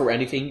R for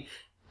anything,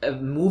 a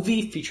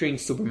movie featuring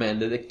Superman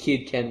that a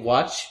kid can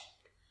watch,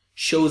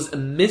 shows a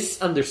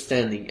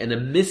misunderstanding and a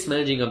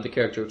mismanaging of the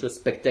character to a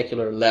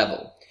spectacular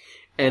level.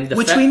 And the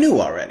Which we knew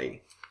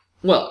already.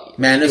 Well,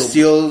 Man of you know,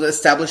 Steel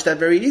established that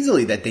very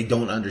easily, that they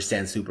don't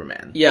understand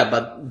Superman. yeah,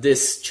 but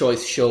this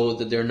choice shows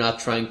that they're not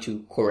trying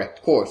to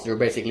correct course. They're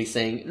basically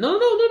saying, no,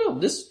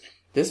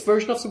 this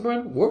version of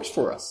Superman works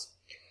for us.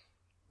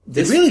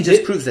 It really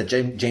just proves that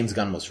James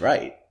Gunn was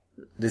right.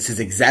 This is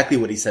exactly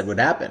what he said would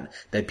happen.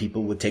 That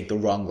people would take the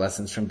wrong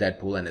lessons from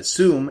Deadpool and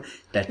assume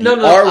that the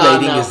R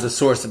rating is the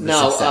source of the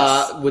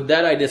success. With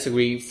that I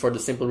disagree for the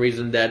simple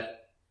reason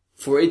that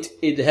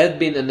it had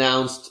been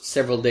announced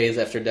several days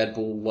after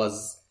Deadpool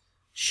was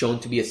shown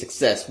to be a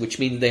success, which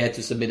means they had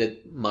to submit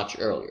it much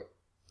earlier.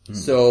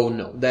 So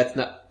no, that's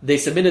not, they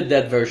submitted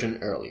that version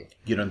earlier.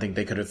 You don't think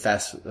they could have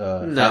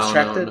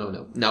fast-tracked it?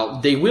 No. Now,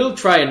 they will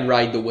try and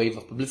ride the wave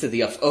of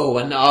publicity of,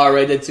 an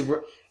R-rated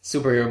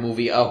superhero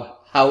movie. Oh,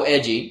 how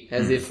edgy.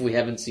 As if we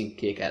haven't seen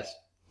Kick-Ass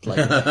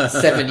like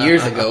 7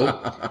 years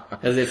ago.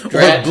 As if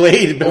Dread. Or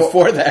Blade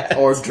before that.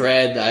 Or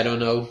Dread, I don't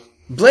know.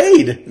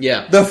 Blade!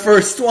 Yeah. The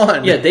first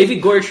one! Yeah,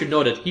 David Goyer should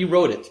know that. He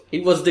wrote it.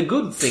 It was the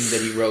good thing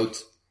that he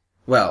wrote.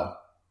 Well,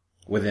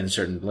 within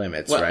certain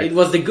limits, Well, right? it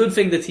was the good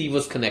thing that he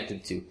was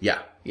connected to. Yeah.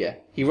 Yeah.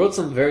 He wrote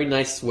some very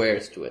nice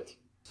swears to it.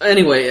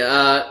 Anyway,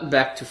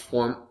 back to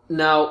form.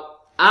 Now,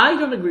 I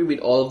don't agree with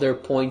all of their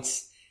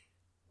points.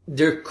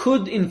 There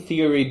could, in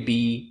theory,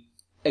 be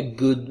a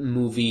good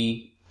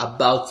movie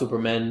about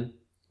Superman,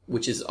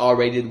 which is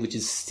R-rated, which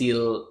is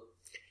still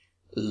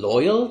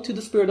loyal to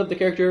the spirit of the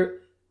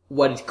character.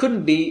 What it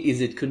couldn't be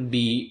is it couldn't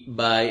be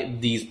by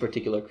these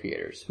particular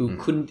creators, who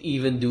couldn't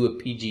even do a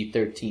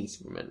PG-13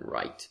 Superman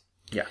right.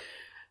 Yeah.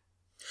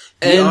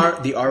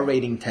 And The R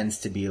rating tends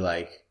to be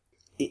like,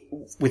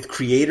 with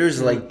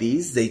creators like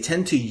these, they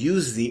tend to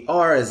use the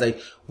R as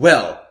like,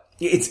 well,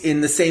 it's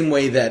in the same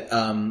way that,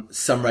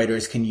 some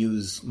writers can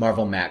use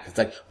Marvel Mac. It's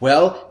like,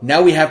 well,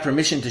 now we have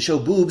permission to show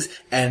boobs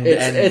and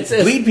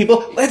bleed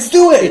people. Let's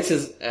do it! It's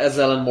as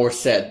Alan Moore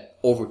said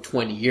over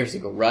 20 years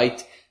ago,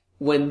 right?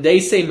 When they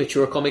say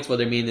mature comics, what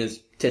they mean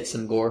is tits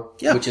and gore,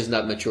 which is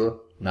not mature.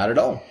 Not at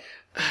all.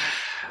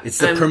 It's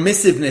the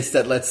permissiveness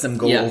that lets them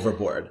go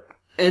overboard.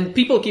 And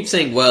people keep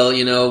saying, well,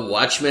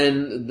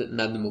 Watchmen,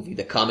 not the movie,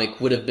 the comic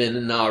would have been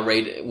an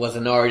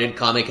R-rated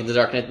comic, and The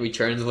Dark Knight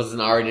Returns was an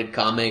R-rated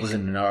comic. Was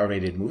it an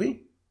R-rated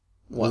movie?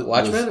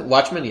 Watchmen?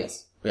 Watchmen,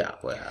 yes. Yeah,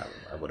 well,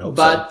 I would hope so.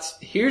 But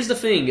here's the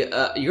thing: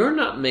 you're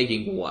not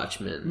making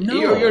Watchmen. No.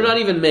 You're not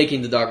even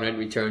making The Dark Knight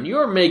Return.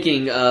 You're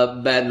making a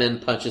Batman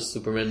punches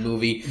Superman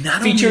movie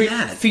Not only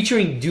that.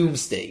 featuring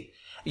Doomsday.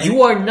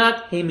 You are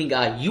not aiming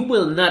at. You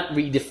will not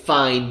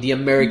redefine the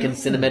American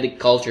cinematic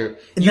culture.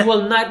 You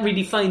will not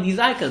redefine these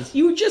icons.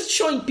 You're just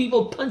showing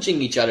people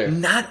punching each other.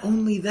 Not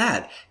only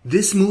that,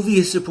 this movie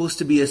is supposed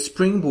to be a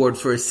springboard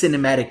for a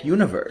cinematic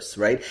universe,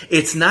 right?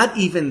 It's not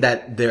even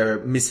that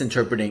they're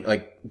misinterpreting,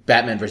 like,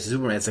 Batman versus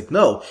Superman. It's like,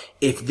 no,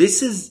 if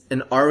this is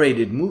an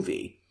R-rated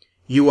movie,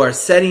 you are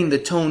setting the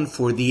tone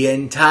for the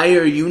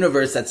entire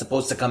universe that's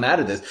supposed to come out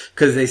of this.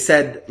 Because they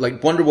said,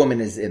 like, Wonder Woman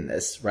is in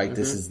this, right? Mm-hmm.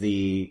 This is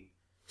the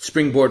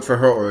springboard for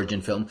her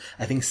origin film.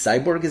 I think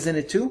Cyborg is in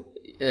it too.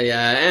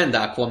 Yeah, and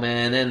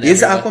Aquaman. And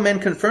is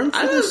Aquaman confirmed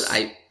for this?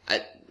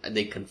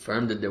 They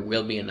confirmed that there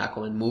will be an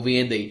Aquaman movie,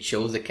 and they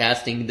chose the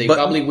casting. They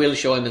probably will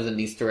show him as an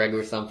Easter egg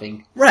or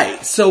something.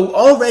 Right. So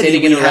already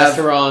sitting in a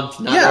restaurant,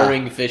 not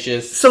ordering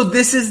fishes. So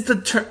this is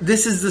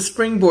the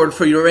springboard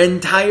for your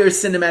entire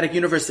cinematic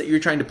universe that you're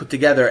trying to put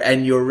together,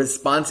 and your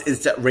response is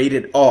to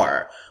rated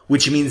R,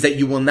 which means that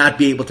you will not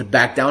be able to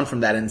back down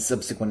from that in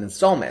subsequent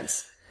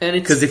installments.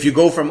 Because if you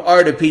go from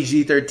R to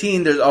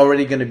PG-13, there's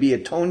already going to be a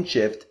tone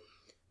shift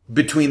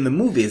between the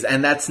movies,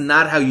 and that's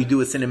not how you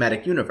do a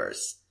cinematic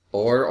universe.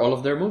 Or all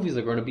of their movies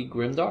are going to be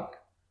grimdark.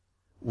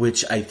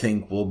 Which I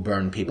think will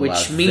burn people out.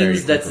 Which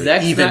means that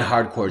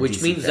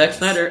hardcore Zack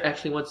Snyder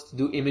actually wants to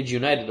do Image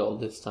United all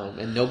this time,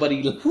 and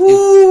nobody.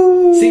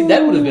 See,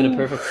 that would have been a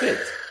perfect fit.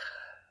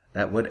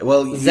 That would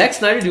Zack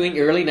Snyder doing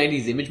early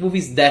 '90s Image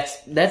movies.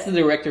 That's the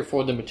director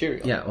for the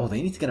material. Yeah. Oh,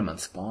 they need to get him on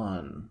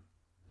Spawn.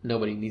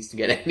 Nobody needs to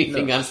get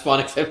anything on Spawn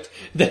except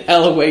the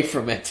hell away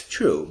from it.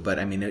 True, but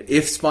I mean,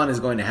 if Spawn is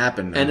going to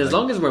happen... And as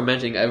long as we're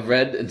mentioning, I've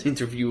read an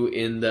interview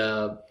in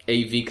the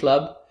AV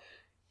Club.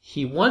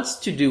 He wants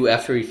to do,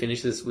 after he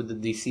finishes with the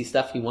DC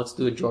stuff, he wants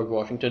to do a George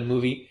Washington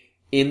movie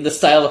in the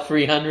style of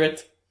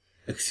 300.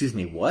 Excuse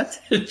me, what?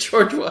 A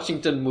George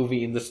Washington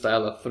movie in the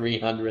style of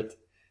 300.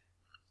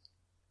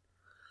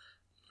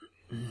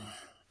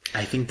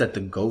 I think that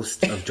the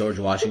ghost of George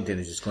Washington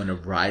is just going to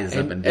rise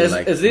up and be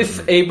as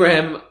if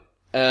Abraham...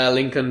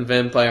 Lincoln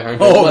Vampire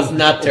Hunter was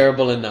not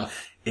terrible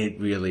enough. It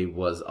really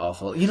was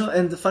awful. You know,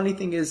 and the funny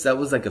thing is that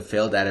was like a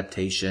failed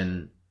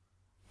adaptation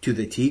to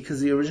the T because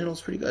the original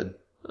is pretty good.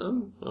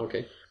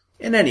 Okay.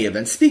 In any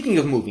event, speaking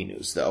of movie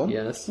news though,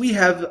 yes, we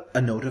have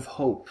a note of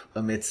hope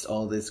amidst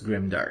all this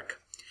grimdark.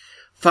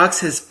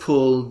 Fox has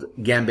pulled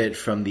Gambit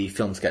from the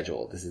film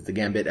schedule. This is the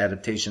Gambit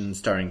adaptation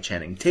starring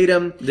Channing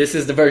Tatum. This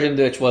is the version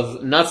which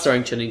was not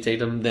starring Channing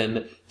Tatum,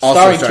 then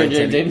starring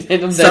Channing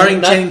Tatum.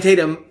 Starring Channing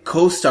Tatum,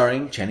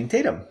 co-starring Channing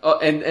Tatum. Oh,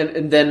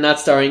 and then not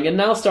starring, and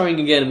now starring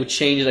again, which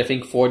changed, I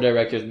think, 4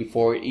 directors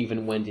before it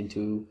even went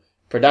into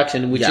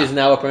production, which is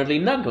now apparently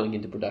not going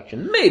into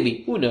production.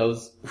 Maybe. Who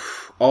knows?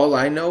 All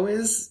I know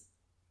is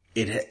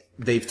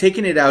they've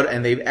taken it out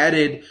and they've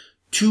added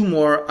 2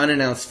 more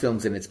unannounced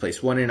films in its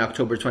place. One in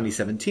October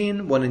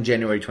 2017, one in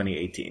January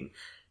 2018.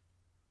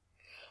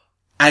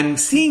 I'm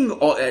seeing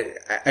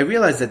I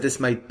realize that this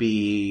might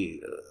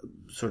be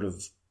sort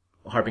of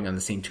harping on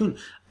the same tune.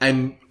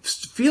 I'm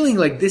feeling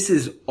like this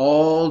is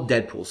all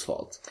Deadpool's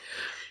fault.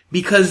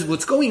 Because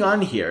what's going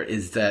on here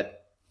is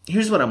that,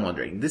 here's what I'm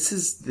wondering. This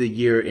is the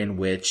year in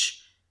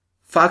which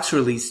Fox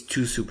released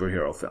 2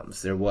 superhero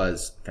films. There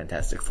was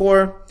Fantastic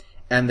Four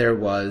and there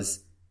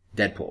was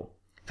Deadpool.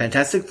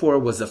 Fantastic Four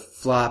was a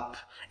flop,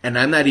 and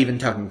I'm not even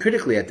talking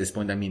critically at this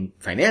point. I mean,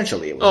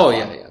 financially, it was a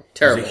flop. Yeah.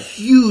 Terrible. It was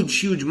a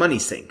huge money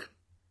sink.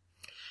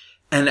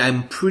 And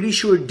I'm pretty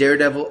sure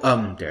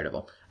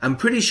I'm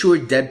pretty sure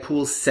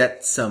Deadpool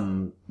set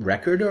some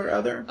record or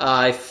other.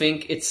 I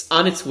think it's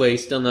on its way,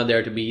 still not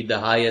there to be the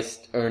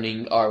highest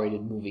earning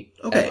R-rated movie.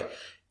 Okay. Ever.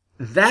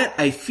 That,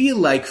 I feel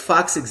like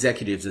Fox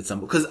executives at some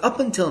point, because up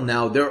until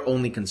now, their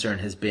only concern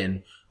has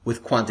been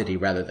with quantity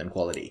rather than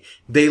quality.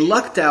 They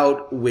lucked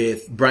out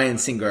with Bryan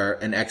Singer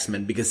and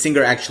X-Men because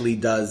Singer actually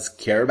does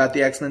care about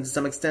the X-Men to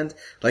some extent.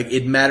 Like,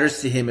 it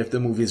matters to him if the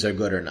movies are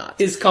good or not.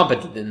 He's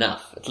competent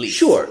enough, at least.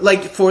 Sure.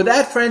 Like, for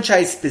that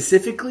franchise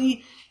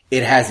specifically,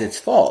 it has its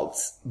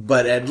faults.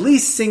 But at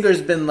least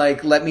Singer's been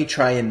like, let me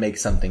try and make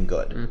something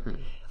good. Mm-hmm.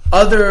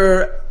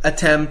 Other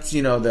attempts,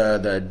 you know,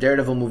 the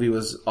Daredevil movie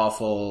was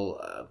awful.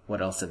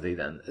 What else have they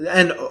done?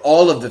 And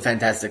all of the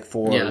Fantastic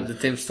Four. Yeah, the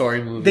Tim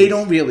Story movies. They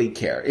don't really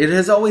care. It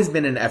has always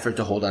been an effort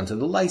to hold on to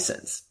the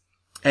license.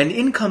 And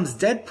in comes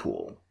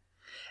Deadpool.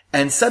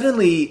 And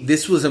suddenly,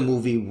 this was a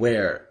movie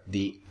where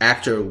the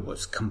actor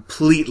was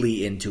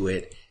completely into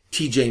it.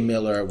 TJ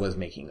Miller was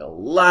making a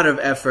lot of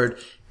effort.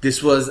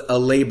 This was a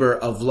labor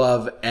of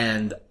love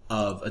and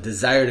of a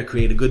desire to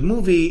create a good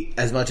movie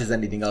as much as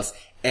anything else.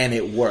 And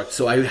it worked.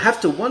 So I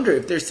have to wonder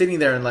if they're sitting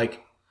there and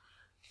like,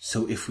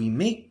 so if we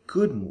make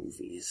good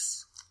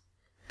movies,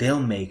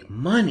 they'll make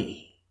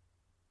money.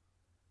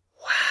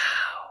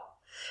 Wow.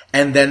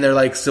 And then they're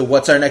like, so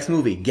what's our next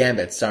movie?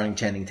 Gambit, starring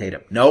Channing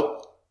Tatum.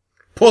 Nope.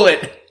 Pull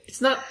it. It's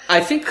not,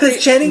 I think...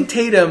 Because Channing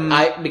Tatum...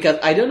 Because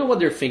I don't know what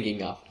they're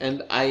thinking of.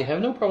 And I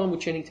have no problem with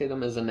Channing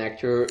Tatum as an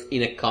actor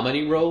in a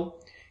comedy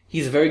role.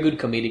 He's a very good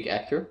comedic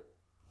actor.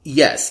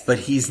 Yes, but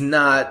he's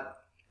not,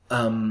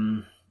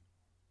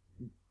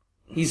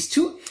 He's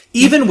too...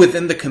 even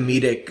within the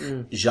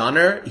comedic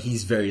genre,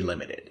 he's very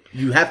limited.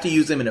 You have to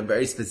use him in a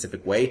very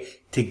specific way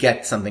to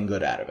get something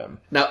good out of him.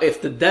 Now,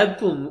 if the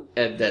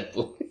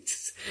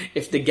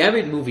if the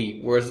Gambit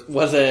movie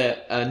was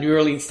a New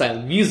Orleans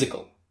style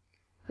musical,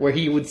 where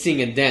he would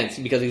sing and dance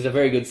because he's a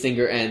very good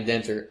singer and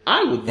dancer,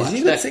 I would watch Is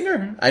he a that. good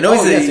singer? I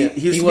know he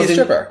used to be a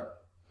stripper.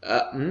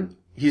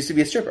 He used to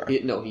be a stripper.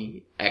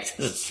 He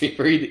acted as a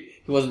stripper. He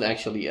wasn't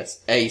actually a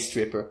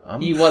stripper.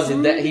 He was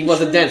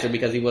a dancer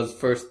because he was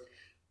first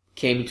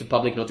came to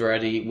public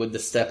notoriety with the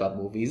Step Up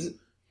movies.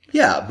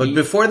 Yeah, but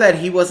before that,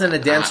 he wasn't a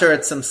dancer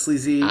at some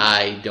sleazy...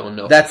 I don't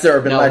know. That's the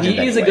urban legend.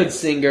 He is a good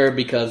singer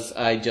because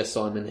I just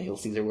saw him in Hail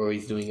Caesar where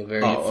he's doing a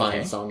very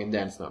fine song and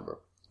dance number.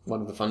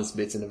 One of the funnest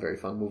bits in a very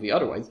fun movie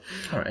otherwise.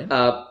 Alright.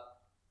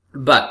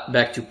 But,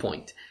 back to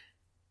point.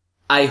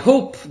 I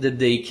hope that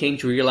they came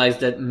to realize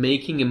that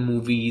making a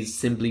movie is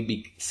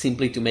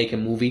simply to make a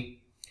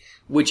movie.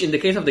 Which in the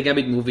case of the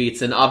Gambit movie,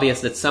 it's an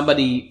obvious that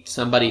somebody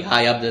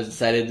high up that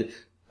decided,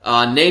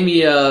 name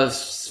me a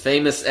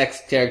famous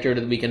X character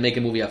that we can make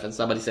a movie of, and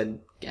somebody said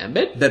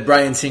Gambit? That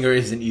Bryan Singer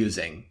isn't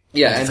using.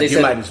 Yeah, and they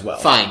said, might as well.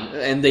 Fine.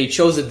 And they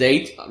chose a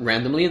date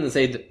randomly and they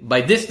said,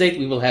 by this date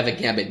we will have a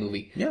Gambit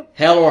movie. Yeah.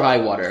 Hell or high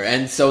water.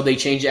 And so they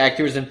changed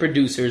actors and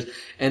producers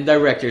and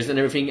directors and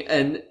everything.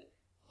 And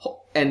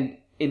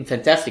in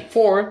Fantastic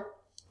Four,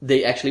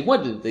 they actually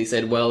wanted it. They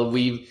said, well,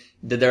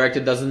 the director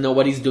doesn't know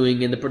what he's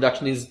doing and the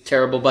production is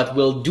terrible, but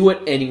we'll do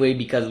it anyway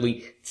because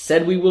we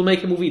said we will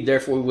make a movie,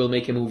 therefore we will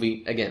make a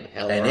movie again.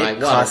 Hell or high water. And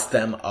it cost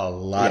them a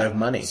lot of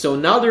money. So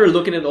now they're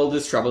looking at all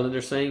this trouble and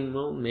they're saying,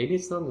 well, maybe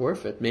it's not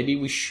worth it. Maybe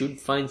we should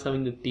find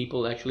something that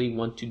people actually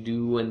want to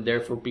do and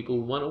therefore people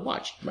want to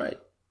watch. Right.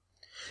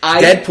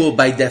 Deadpool,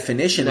 by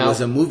definition, was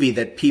a movie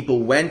that people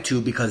went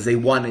to because they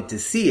wanted to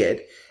see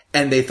it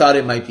and they thought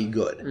it might be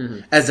good. Mm-hmm.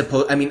 As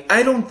opposed,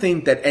 I don't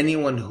think that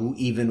anyone who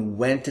even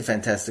went to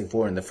Fantastic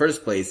Four in the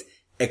first place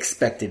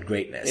expected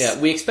greatness. Yeah,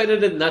 we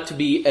expected it not to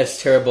be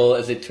as terrible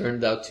as it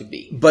turned out to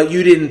be. But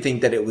you didn't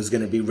think that it was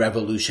going to be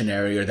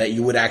revolutionary or that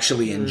you would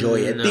actually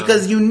enjoy it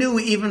because you knew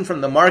even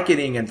from the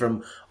marketing and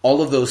from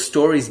all of those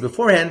stories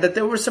beforehand that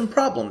there were some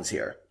problems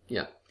here.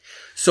 Yeah.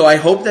 So I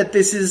hope that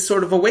this is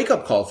sort of a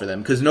wake-up call for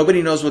them because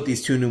nobody knows what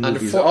these two new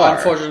movies are.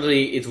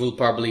 Unfortunately, it will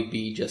probably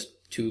be just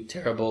two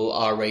terrible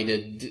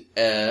R-rated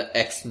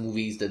X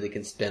movies that they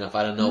can spin off.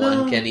 I don't know,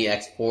 Uncanny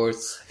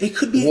X-Force. It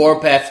could be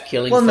Warpath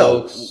killing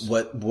folks.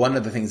 One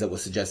of the things that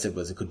was suggested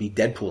was it could be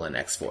Deadpool and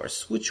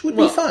X-Force, which would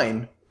be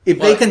fine. If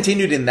they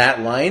continued in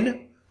that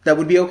line, that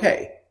would be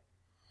okay.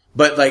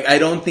 But I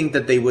don't think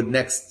that they would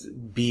next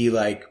be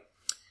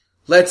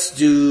let's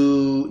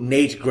do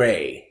Nate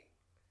Gray.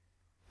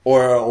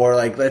 Or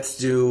let's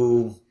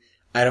do,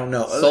 I don't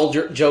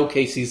know. Joe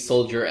Casey's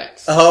Soldier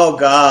X. Oh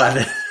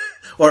God.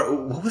 Or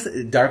what was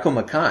it? Darko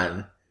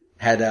Makan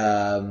had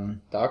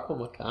Darko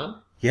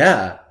Makan?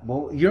 Yeah.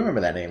 Well, you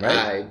remember that name, right?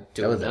 I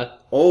do that was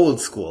not. Old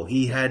school.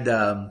 He had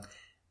I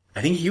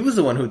think he was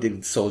the one who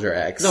did Soldier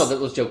X. No, that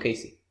was Joe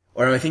Casey.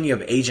 Or am I thinking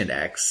of Agent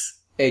X?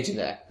 Agent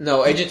X.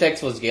 No, Agent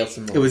X was Gail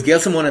Simone. It was Gail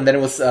Simone, and then it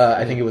was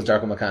I think it was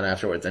Darko Makan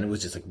afterwards, and it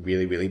was just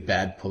really, really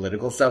bad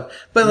political stuff.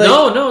 But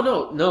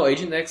no.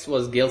 Agent X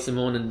was Gail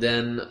Simone, and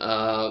then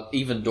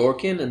Evan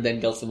Dorkin, and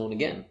then Gail Simone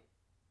again.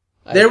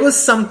 There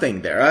was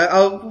something there.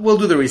 We'll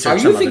do the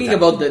research. Are you thinking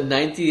about the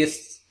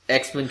 90th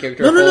X-Men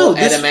character? No.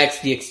 Adam X,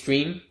 the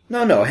Extreme?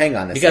 No, hang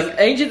on a because second.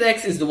 Agent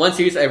X is the one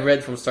series I've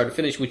read from start to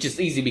finish, which is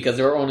easy because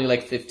there are only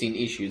 15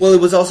 issues. Well, it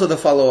was also the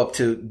follow-up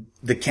to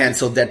the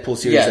canceled Deadpool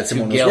series that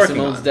Simone was working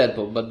Simone's on.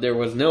 Deadpool, but there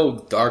was no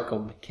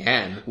Darko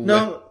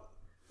Makan.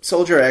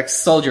 Soldier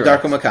X,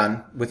 Darko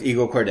Makan with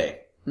Ego Corday.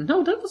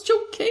 No, that was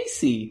Joe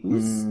Casey.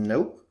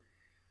 Nope.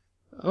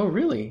 Oh,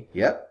 really?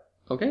 Yep.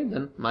 Okay,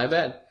 then my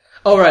bad.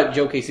 Oh, right,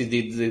 Joe Casey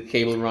did the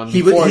cable run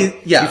before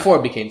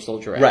it became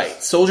Soldier X.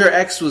 Right. Soldier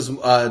X was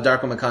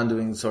Darko Makan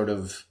doing sort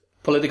of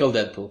political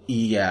Deadpool.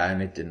 Yeah,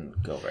 and it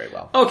didn't go very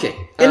well. Okay.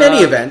 In any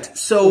event,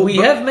 so we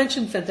have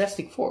mentioned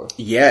Fantastic Four.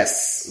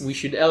 Yes. We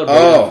should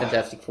elaborate on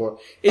Fantastic Four.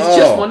 It's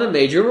just won a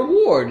major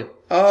award.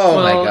 Oh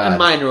my God. A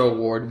minor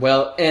award.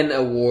 Well, an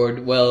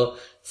award. Well,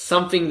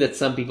 something that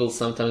some people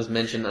sometimes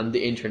mention on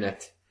the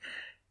internet.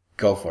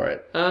 Go for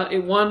it.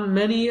 It won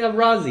many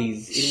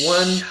Razzies.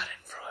 It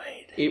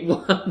It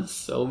won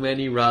so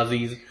many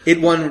Razzies.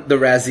 It won the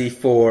Razzie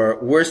for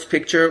Worst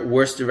Picture,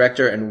 Worst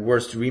Director, and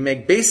Worst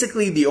Remake.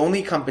 Basically, the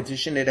only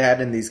competition it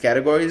had in these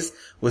categories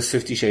was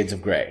 50 Shades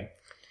of Grey.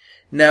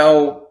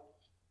 Now,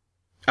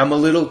 I'm a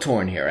little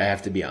torn here, I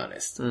have to be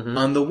honest. Mm-hmm.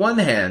 On the one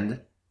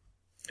hand,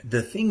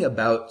 the thing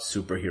about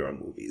superhero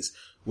movies,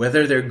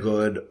 whether they're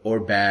good or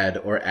bad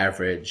or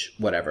average,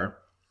 whatever,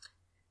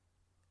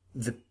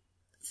 the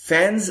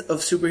fans of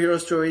superhero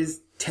stories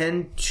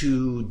tend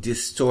to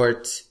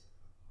distort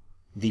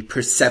the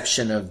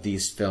perception of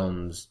these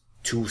films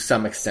to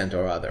some extent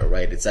or other,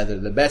 right? It's either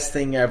the best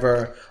thing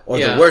ever or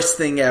the worst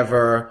thing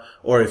ever,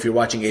 or if you're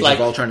watching Age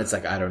of Ultron, it's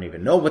I don't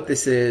even know what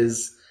this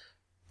is.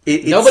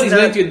 Nobody's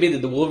going to admit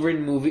that the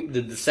Wolverine movie,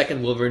 the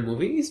second Wolverine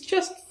movie, is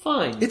just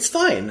fine. It's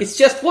fine. It's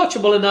just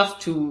watchable enough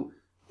to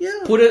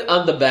put it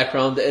on the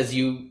background as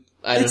you,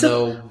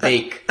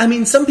 bake. I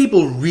mean, some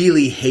people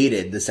really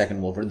hated the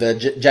second Wolverine,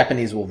 the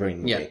Japanese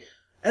Wolverine movie. Yeah.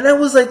 And I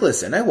was like,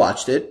 listen, I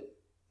watched it.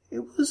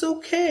 It was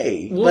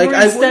okay. Wolverine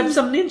I stabbed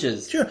some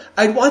ninjas. Sure.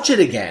 I'd watch it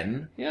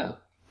again. Yeah.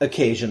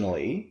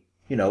 Occasionally.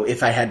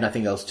 If I had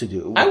nothing else to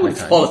do. I would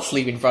fall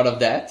asleep in front of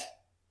that.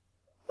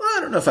 Well,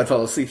 I don't know if I'd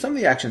fall asleep. Some of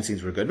the action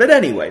scenes were good. But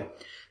anyway.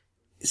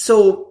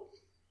 So,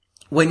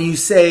 when you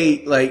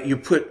say, like, you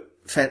put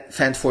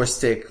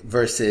Fantastic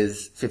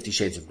versus 50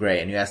 Shades of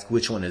Grey and you ask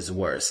which one is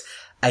worse,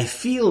 I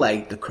feel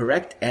like the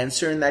correct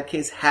answer in that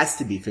case has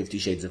to be 50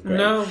 Shades of Grey.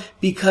 No.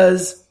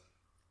 Because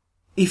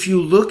if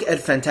you look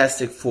at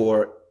Fantastic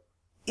Four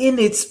in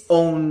its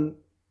own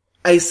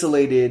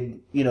isolated,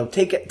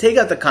 take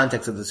out the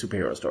context of the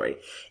superhero story,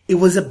 it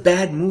was a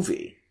bad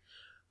movie.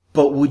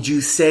 But would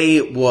you say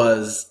it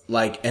was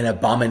like an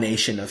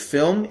abomination of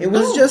film? It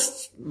was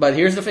just... But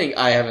here's the thing.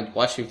 I haven't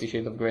watched 50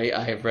 Shades of Grey.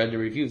 I have read the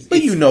reviews. But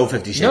 50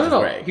 Shades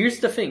of Grey. No. Here's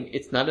the thing.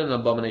 It's not an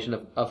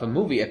abomination of a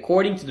movie.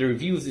 According to the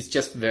reviews, it's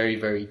just very,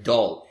 very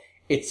dull.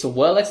 It's a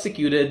well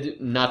executed,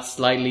 not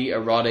slightly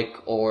erotic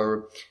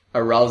or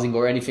arousing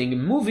or anything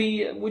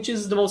movie, which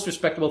is the most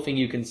respectable thing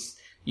you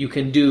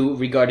can do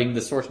regarding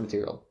the source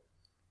material.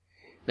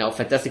 Now,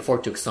 Fantastic Four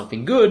took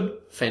something good,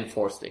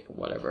 Fantastic,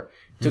 whatever,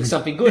 took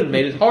something good and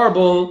made it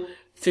horrible.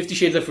 50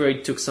 Shades of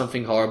Grey took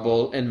something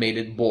horrible and made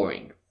it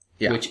boring.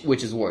 Yeah.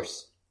 Which is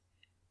worse.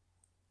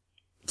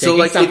 So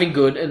Taking something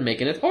good and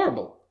making it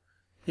horrible.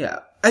 Yeah.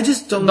 I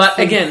just don't But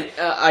again,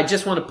 I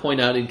just want to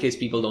point out in case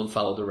people don't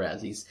follow the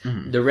Razzies.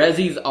 Mm-hmm. The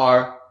Razzies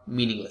are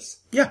meaningless.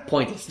 Yeah.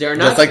 Pointless. They're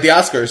not... Just like the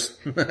Oscars.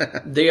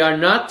 They are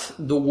not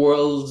the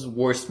world's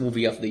worst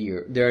movie of the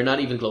year. They are not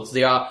even close.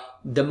 They are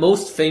the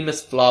most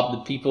famous flop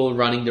that people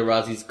running the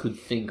Razzies could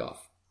think of.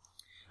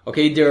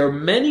 Okay, there are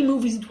many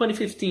movies in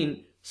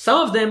 2015.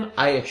 Some of them,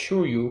 I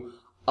assure you,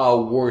 are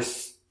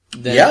worse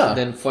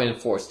than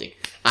Fantastic.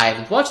 I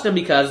haven't watched them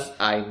because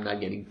I'm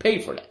not getting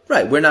paid for that.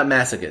 Right, we're not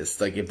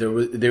masochists. Like,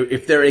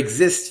 if there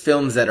exist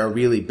films that are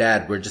really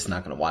bad, we're just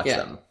not going to watch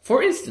them.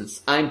 For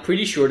instance, I'm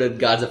pretty sure that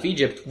Gods of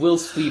Egypt will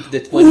sweep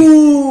the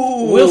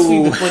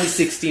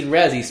 2016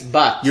 Razzies,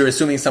 but... You're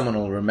assuming someone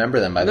will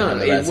remember them by the time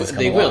the Razzies come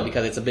they along. will,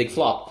 because it's a big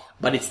flop.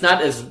 But it's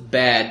not as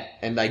bad,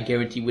 and I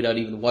guarantee without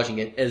even watching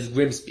it, as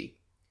Grimsby,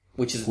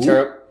 which is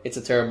it's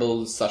a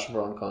terrible Sacha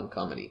Baron Cohen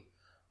comedy.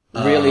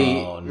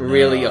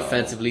 Really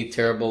offensively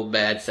terrible,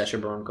 bad Sacha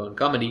Baron Cohen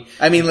comedy.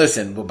 I mean,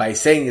 listen, by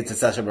saying it's a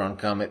Sacha Baron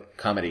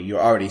comedy, you're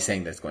already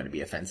saying that's going to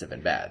be offensive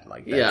and bad.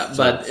 Like,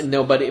 but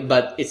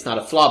it's not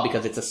a flop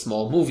because it's a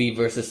small movie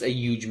versus a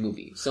huge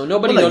movie. So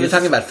nobody notices. You're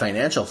talking about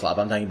financial flop.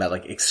 I'm talking about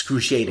like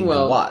excruciating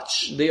to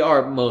watch. They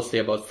are mostly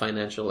about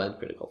financial and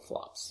critical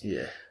flops.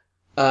 Yeah.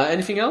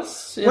 Anything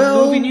else in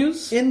movie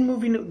news? In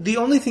movie news, the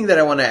only thing that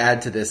I want to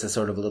add to this as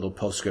sort of a little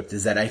postscript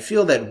is that I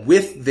feel that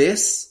with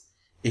this,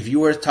 if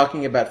you were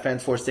talking about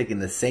Fantastic in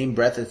the same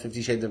breath as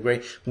 50 Shades of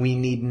Grey, we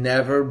need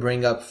never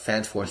bring up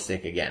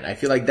Fantastic again. I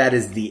feel like that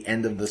is the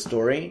end of the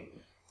story.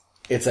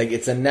 It's like,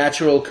 it's a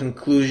natural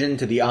conclusion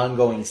to the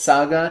ongoing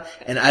saga,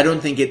 and I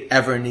don't think it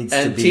ever needs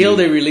to be... Until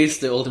they release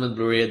the Ultimate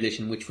Blu-ray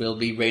edition, which will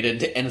be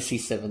rated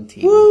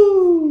NC-17.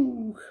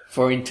 Woo!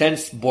 For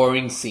intense,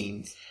 boring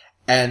scenes.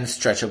 And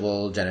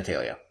stretchable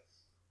genitalia.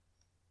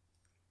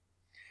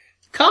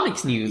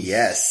 Comics news.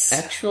 Yes.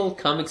 Actual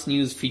comics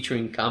news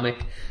featuring comic.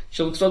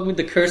 Shall we start with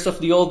The Curse of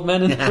the Old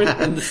Man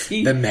in the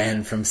Sea? The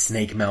man from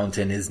Snake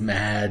Mountain is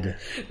mad.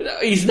 No,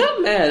 he's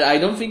not mad. I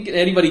don't think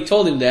anybody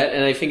told him that,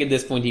 and I think at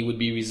this point he would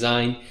be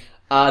resigned.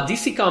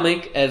 DC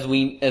Comic, as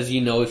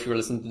you know if you're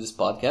listening to this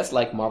podcast,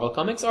 like Marvel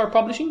Comics, are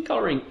publishing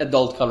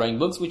adult coloring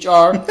books, which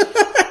are...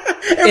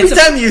 Every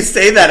time you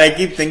say that, I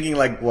keep thinking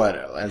like, what?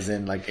 As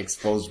in like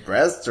exposed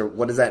breasts? Or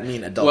what does that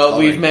mean, adult coloring?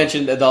 We've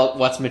mentioned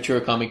what's mature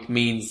comic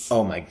means.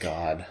 Oh my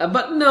god.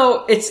 But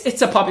no,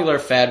 it's a popular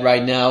fad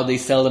right now. They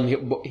sell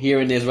them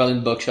here in Israel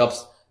in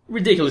bookshops.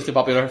 Ridiculously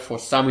popular for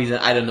some reason.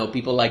 I don't know.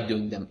 People like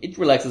doing them. It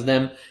relaxes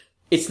them.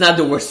 It's not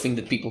the worst thing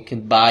that people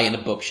can buy in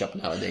a bookshop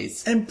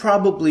nowadays. And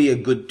probably a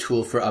good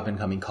tool for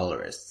up-and-coming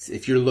colorists.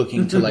 If you're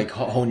looking to like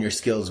hone your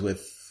skills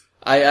with...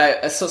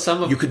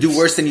 You could do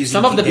worse than using...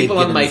 Some of the people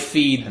on my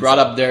feed brought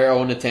up their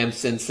own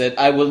attempts and said,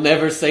 I will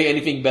never say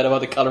anything bad about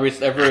the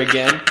colorist ever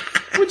again.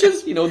 Which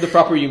is, the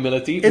proper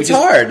humility. It's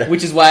hard.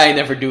 Which is why I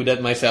never do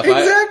that myself.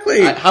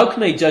 Exactly. How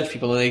can I judge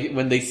people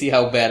when they see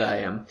how bad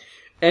I am?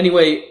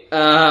 Anyway,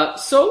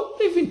 so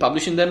they've been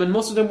publishing them, and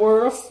most of them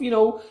were of,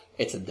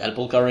 it's a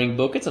Deadpool coloring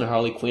book, it's a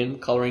Harley Quinn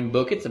coloring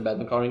book, it's a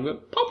Batman coloring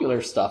book,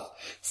 popular stuff.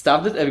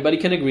 Stuff that everybody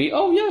can agree,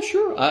 oh yeah,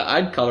 sure,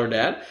 I'd color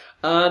that.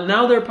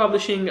 Now they're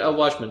publishing a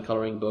Watchmen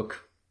coloring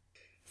book.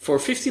 For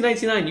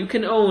 $15.99, you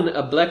can own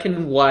a black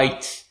and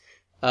white,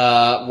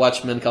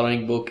 Watchmen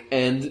coloring book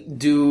and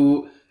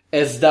do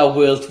as thou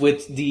wilt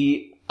with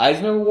the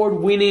Eisner Award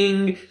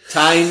winning,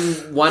 Time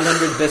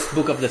 100 Best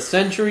Book of the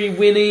Century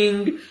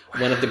winning,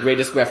 one of the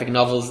greatest graphic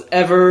novels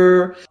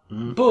ever,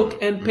 book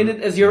and pin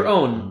it as your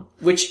own.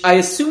 Which I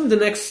assume the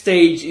next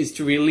stage is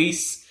to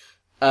release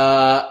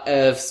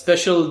a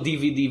special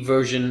DVD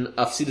version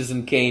of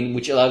Citizen Kane,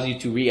 which allows you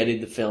to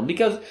re-edit the film.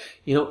 Because,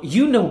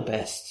 you know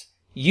best.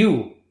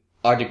 You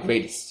are the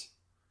greatest.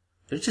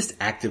 They're just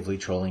actively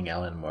trolling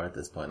Alan Moore at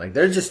this point. Like,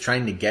 they're just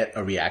trying to get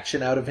a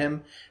reaction out of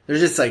him. They're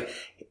just like,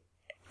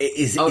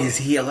 is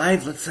he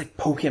alive? Let's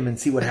poke him and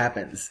see what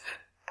happens.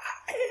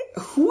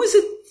 Who is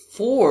it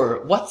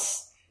for?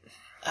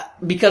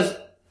 Because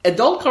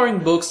adult coloring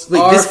books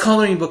this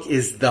coloring book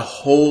is the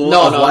whole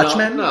of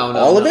Watchmen? No,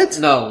 all of it?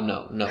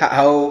 No.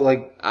 How,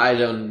 I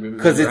don't remember.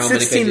 Because it's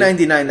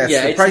 $16.99,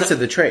 that's the price of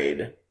the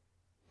trade.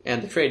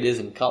 And the trade is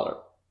in color.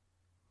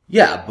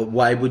 Yeah, but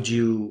why would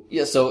you...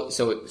 Yeah, so it's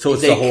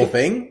the whole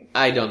thing?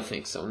 I don't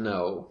think so,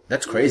 no.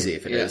 That's crazy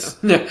if it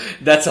is. No,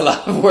 that's a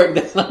lot of work,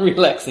 that's not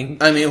relaxing.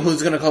 I mean,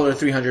 who's gonna color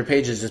 300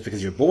 pages just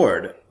because you're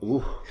bored?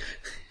 Ooh.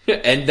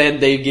 And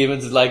then Dave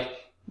Gibbons is like,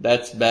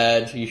 that's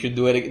bad, you should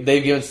do it.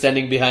 Dave Gibbons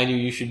standing behind you,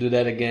 you should do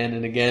that again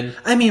and again.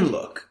 I mean,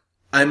 look,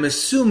 I'm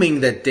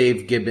assuming that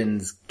Dave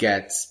Gibbons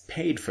gets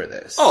paid for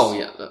this. Oh,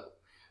 yeah.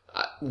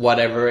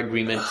 Whatever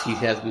agreement he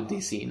has with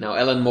DC. Now,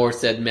 Alan Moore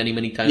said many,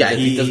 many times that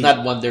he does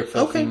not want their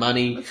filthy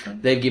money.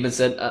 Dave Gibbons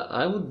said,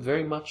 I would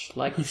very much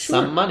like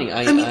some money.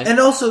 And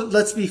also,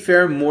 let's be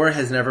fair, Moore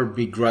has never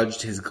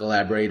begrudged his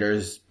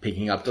collaborators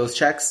picking up those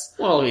checks.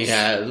 Well, he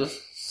has.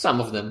 Some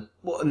of them.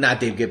 Well,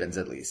 not Dave Gibbons,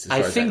 at least.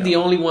 I think the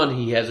only one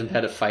he hasn't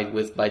had a fight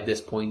with by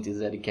this point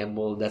is Eddie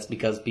Campbell. That's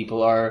because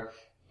people are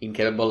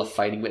incapable of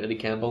fighting with Eddie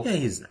Campbell. Yeah,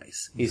 he's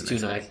nice. He's too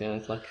nice. Yeah,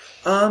 it's like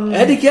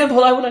Eddie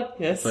Campbell. I would like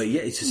yes, but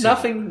yeah, it's just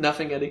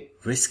nothing, Eddie.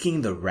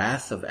 Risking the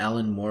wrath of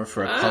Alan Moore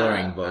for a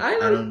coloring book. I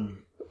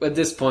don't. At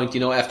this point,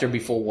 after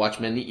Before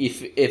Watchmen,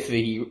 if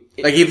he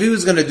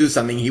was going to do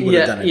something, he would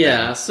have done it.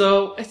 Yeah, then.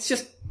 So it's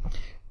just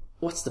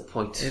what's the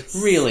point?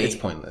 It's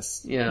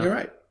pointless. Yeah, you're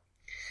right.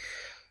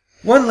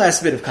 One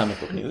last bit of comic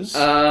book news,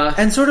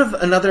 and sort of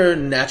another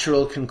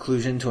natural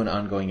conclusion to an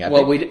ongoing epic.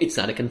 Well, it's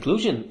not a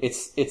conclusion.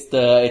 It's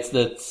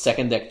the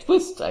second act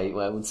twist. I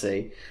would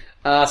say.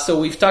 So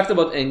we've talked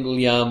about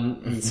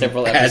Engulyam in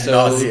several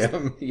episodes. Ad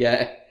nauseum.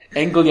 Yeah,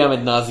 Engulyam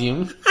ad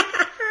nauseum.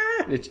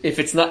 If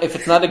it's not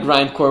a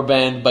grindcore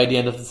band by the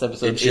end of this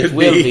episode, it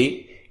will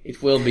be.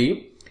 It will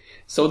be.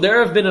 So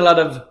there have been a lot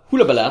of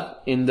hula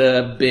in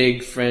the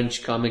big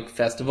French comic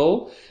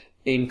festival,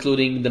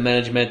 including the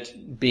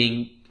management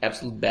being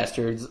absolute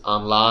bastards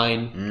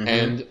online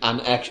and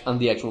on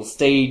the actual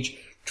stage,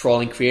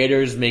 trolling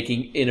creators,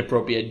 making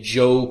inappropriate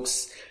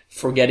jokes,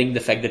 forgetting the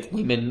fact that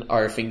women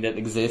are a thing that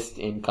exists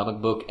in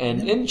comic book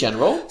and in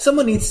general.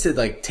 Someone needs to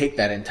take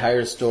that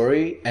entire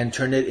story and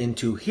turn it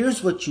into,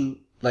 here's what you,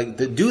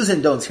 the do's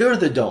and don'ts. Here are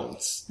the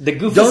don'ts.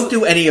 Don't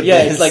do any of this.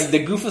 Yeah, it's like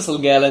the Goofus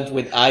Gallant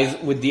with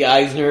the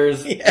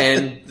Eisners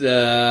and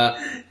the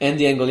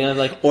Engulyam.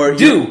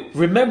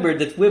 Remember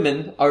that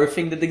women are a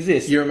thing that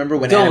exists. You remember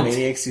when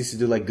Animaniacs used to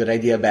do good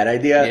idea, bad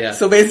idea? Yeah.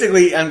 So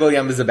basically,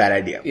 Engulyam is a bad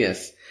idea.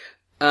 Yes.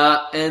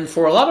 And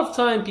for a lot of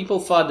time, people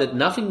thought that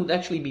nothing would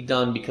actually be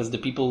done because the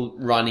people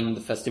running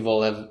the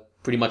festival have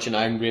pretty much an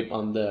iron grip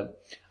on the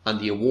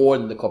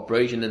award and the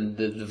corporation and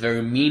the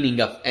very meaning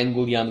of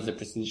Engulyam as a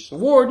prestigious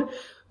award.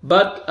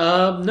 But,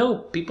 no,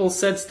 people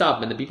said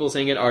stop, and the people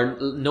saying it are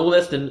no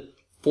less than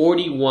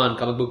 41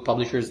 comic book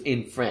publishers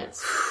in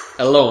France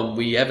alone.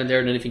 We haven't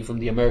heard anything from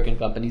the American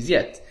companies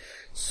yet.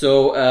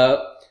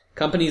 So,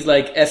 companies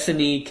like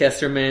SNE,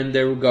 Kesterman,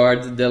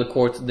 Desregards,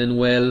 Delcourt,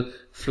 Denwell,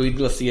 Fluid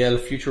Glacial,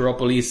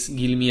 Futuropolis,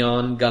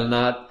 Guilmion,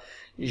 Galnat,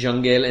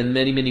 Jangel, and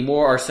many, many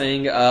more are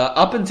saying,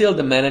 up until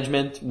the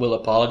management will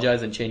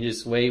apologize and change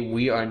its way,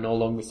 we are no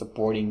longer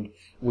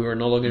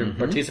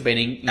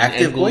participating in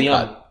active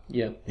boycott.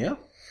 Yeah. Yeah.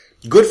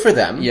 Good for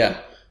them. Yeah.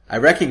 I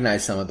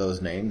recognize some of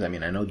those names. I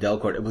mean, I know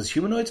Delcourt. Was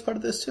Humanoids part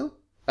of this too?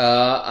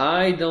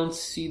 I don't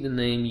see the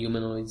name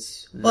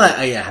Humanoids. No. Well,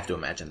 I have to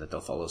imagine that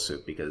they'll follow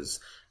suit because,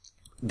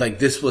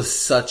 this was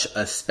such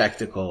a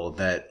spectacle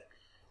that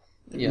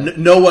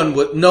no one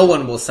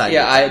will cite.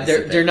 Yeah,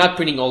 they're not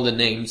printing all the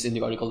names in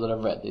the article that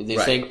I've read. They're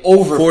saying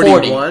over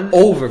 41.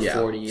 Over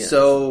 40. Yeah.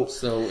 So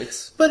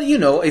it's. But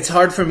it's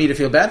hard for me to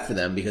feel bad for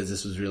them because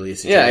this was really a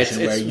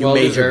situation where you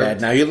made your bed,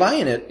 now you lie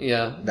in it.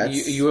 Yeah,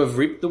 you have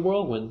reaped the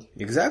whirlwind.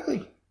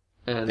 Exactly.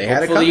 And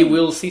hopefully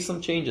we'll see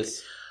some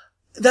changes.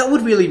 That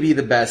would really be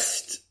the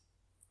best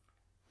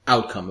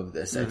outcome of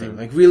this, I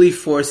think. Really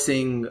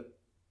forcing,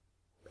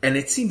 and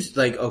it seems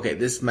okay,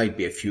 this might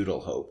be a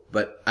futile hope,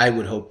 but I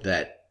would hope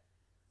that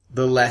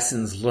the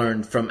lessons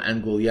learned from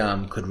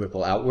Engulyam could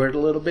ripple outward a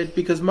little bit,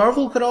 because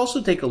Marvel could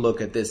also take a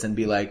look at this and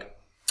be like,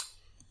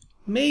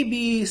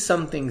 maybe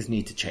some things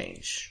need to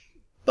change.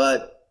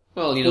 But,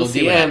 well,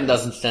 the M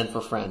doesn't stand for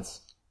France.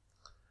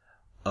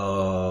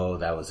 Oh,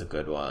 that was a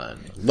good one.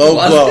 Low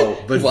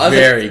blow, but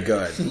very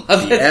good.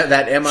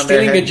 That M on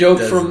stealing their head a joke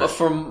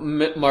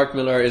from Mark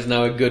Miller is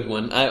now a good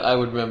one. I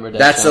would remember that.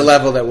 That's the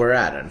level that we're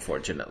at,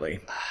 unfortunately.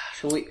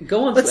 Shall we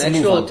go on to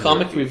actual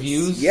comic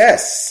reviews?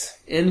 Yes.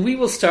 And we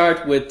will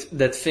start with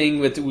that thing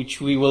with which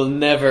we will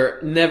never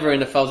in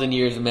 1,000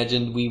 years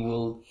imagine we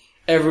will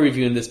ever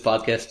review in this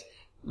podcast.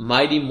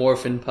 Mighty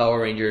Morphin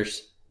Power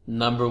Rangers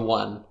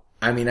 #1.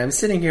 I mean, I'm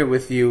sitting here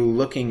with you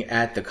looking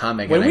at the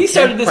comic. When and we I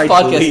started can't this quite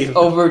podcast believe-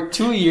 over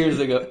 2 years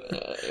ago.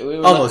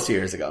 Almost 2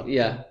 years ago.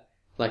 Yeah.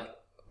 Like,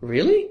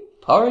 really?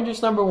 Power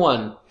Rangers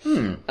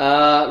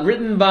 #1.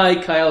 Written by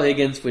Kyle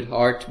Higgins with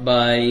art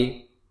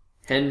by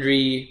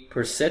Henry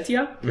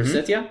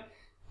Persetia.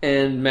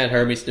 And Matt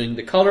Hermes doing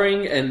the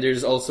coloring. And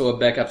there's also a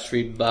backup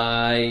strip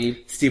by...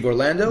 Steve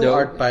Orlando,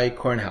 art by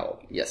Corn Howell.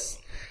 Yes.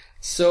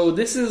 So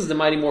this is the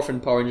Mighty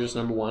Morphin Power Rangers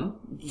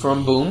 #1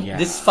 from Boom. Yeah.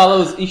 This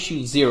follows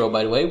issue 0,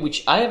 by the way,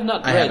 which I have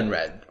not read. I haven't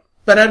read.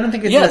 But I don't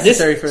think it's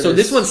necessary for this. So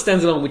this one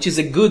stands alone, which is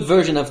a good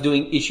version of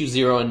doing issue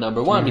 0 and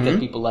 #1 because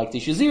people liked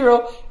issue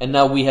 0, and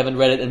now we haven't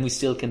read it and we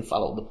still can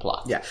follow the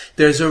plot. Yeah.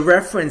 There's a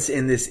reference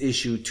in this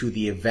issue to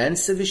the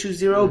events of issue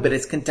 0, but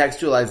it's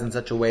contextualized in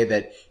such a way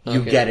that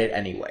you get it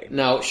anyway.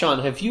 Now, Sean,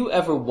 have you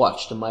ever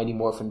watched the Mighty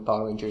Morphin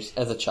Power Rangers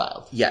as a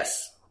child?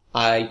 Yes.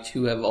 I,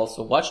 too, have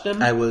also watched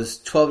them. I was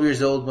 12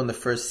 years old when the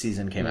first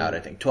season came out, I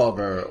think. 12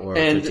 or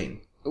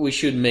 13. We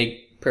should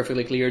make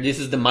perfectly clear, this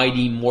is the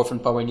Mighty Morphin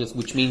Power Rangers,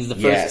 which means the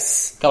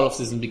first couple of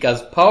seasons,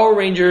 because Power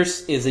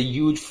Rangers is a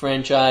huge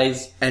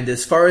franchise. And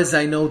as far as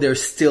I know, they're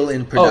still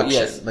in production.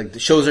 Yes. Like, the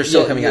shows are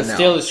still coming out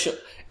now.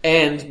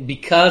 And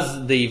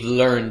because they've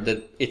learned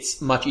that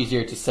it's much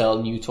easier to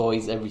sell new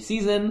toys every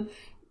season,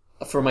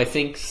 from I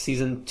think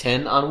season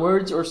 10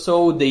 onwards or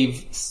so,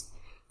 they've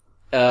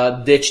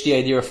ditched the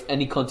idea of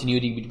any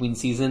continuity between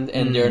seasons,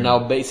 and they're now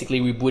basically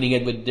rebooting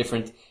it with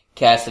different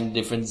casts and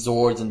different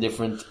Zords and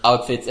different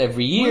outfits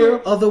every year.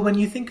 Well, although when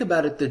you think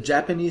about it, the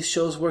Japanese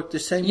shows work the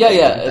same way.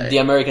 Yeah. The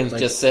Americans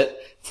just said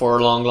for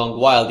a long, long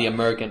while, the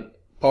American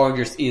Power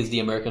Rangers is the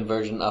American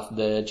version of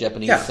the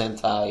Japanese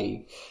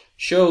Sentai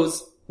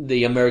shows.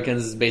 The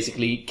Americans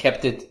basically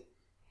kept it,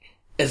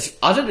 as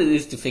odd as it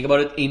is to think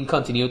about it, in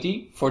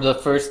continuity for the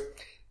first,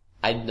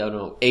 I don't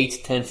know,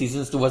 8-10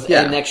 seasons. There was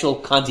an actual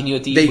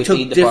continuity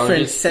between the Power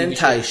Rangers. They took different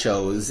Sentai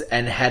shows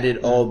and had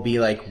it all be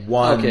like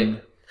one. Okay.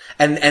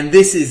 And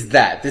this is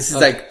that. This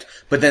is like,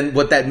 but then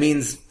what that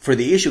means for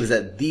the issue is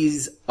that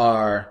these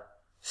are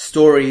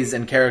stories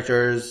and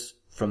characters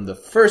from the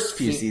first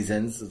few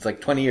seasons. It's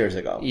like 20 years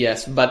ago.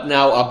 Yes, but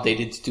now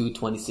updated to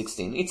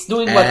 2016. It's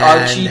doing what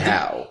Archie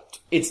did.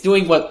 It's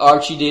doing what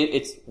Archie did.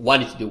 It's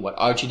wanted to do what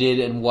Archie did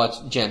and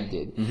what Jen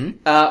did.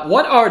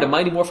 What are the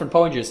Mighty Morphin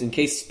Power Rangers, in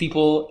case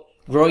people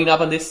growing up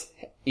on this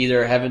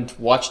either haven't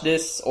watched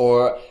this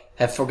or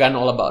have forgotten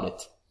all about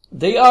it?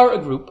 They are a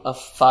group of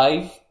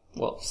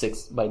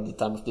 6 by the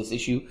time of this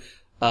issue,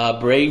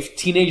 brave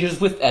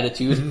teenagers with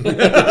attitude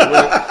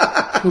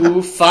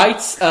who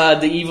fights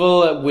the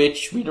evil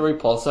witch Rita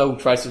Repulsa, who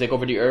tries to take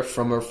over the Earth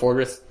from her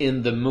fortress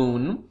in the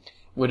moon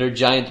with her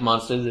giant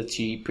monster that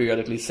she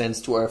periodically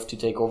sends to Earth to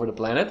take over the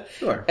planet.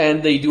 Sure.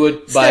 And they do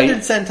it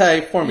by standard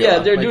Sentai formula. Yeah,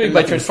 they're doing it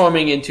by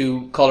transforming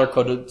into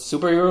color-coded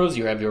superheroes.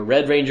 You have your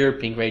Red Ranger,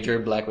 Pink Ranger,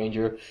 Black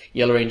Ranger,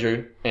 Yellow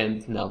Ranger,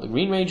 and now the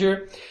Green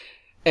Ranger.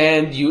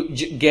 And you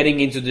getting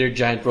into their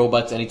giant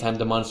robots anytime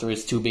the monster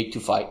is too big to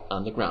fight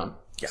on the ground.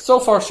 Yeah. So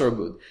far, so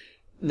good.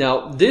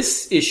 Now,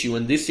 this issue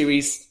and this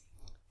series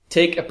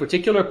take a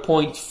particular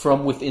point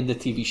from within the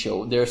TV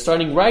show. They're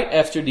starting right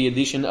after the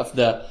addition of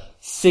the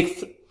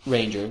 6th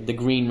Ranger, the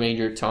Green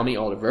Ranger, Tommy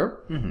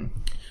Oliver,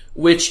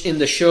 which in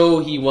the show,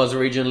 he was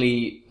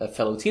originally a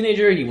fellow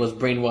teenager. He was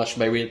brainwashed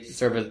by Rita to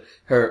serve as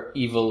her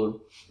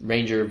evil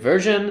Ranger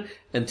version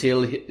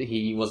until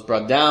he was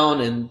brought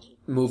down and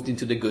moved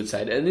into the good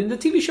side. And in the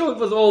TV show, it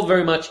was all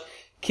very much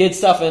kid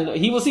stuff, and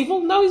he was evil,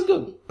 now he's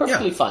good.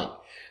 Perfectly fine.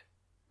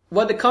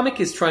 What the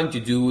comic is trying to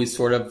do is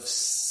sort of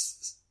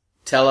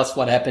tell us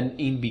what happened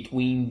in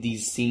between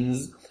these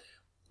scenes.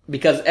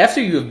 Because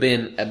after you've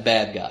been a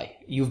bad guy,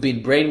 you've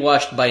been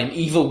brainwashed by an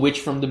evil witch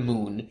from the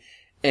moon,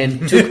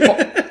 and took...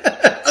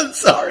 I'm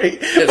sorry.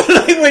 But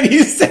like when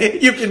you say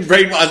you've been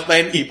brainwashed by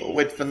an evil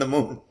witch from the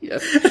moon.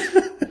 Yes.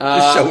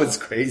 The show is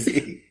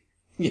crazy.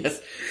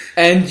 Yes.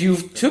 And you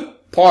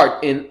took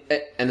part in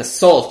an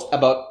assault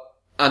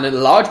on a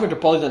large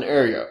metropolitan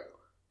area,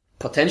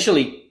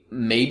 potentially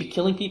maybe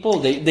killing people.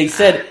 They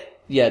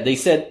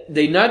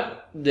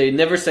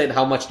never said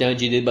how much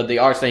damage he did, but they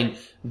are saying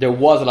there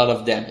was a lot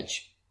of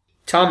damage.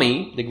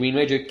 Tommy, the Green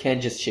Ranger,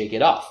 can't just shake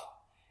it off.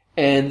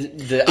 And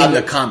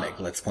the comic,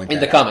 let's point that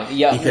out. In the comic,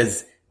 yeah.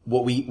 Because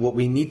what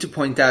we need to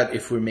point out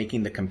if we're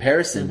making the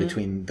comparison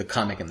between the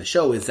comic and the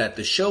show is that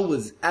the show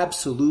was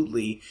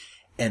absolutely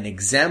an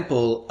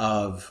example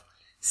of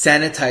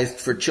sanitized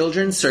for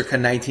children circa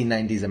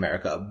 1990s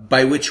America,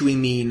 by which we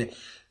mean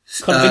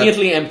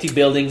conveniently empty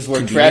buildings were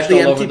trashed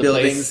all over the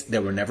place.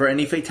 There were never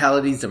any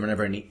fatalities. There were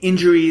never any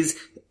injuries.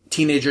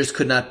 Teenagers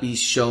could not be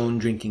shown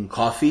drinking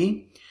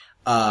coffee.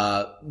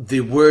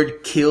 The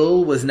word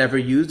kill was never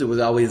used. It was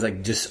always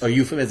like just a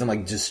euphemism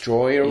like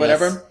destroy or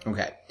whatever.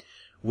 Okay.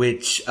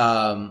 Which,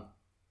 so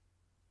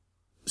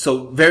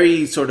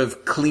very sort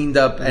of cleaned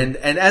up and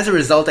as a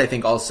result, I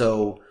think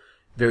also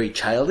very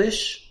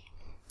childish.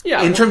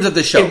 Yeah. In terms of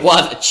the show. It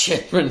was a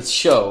children's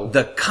show.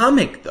 The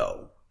comic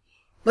though,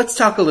 let's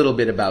talk a little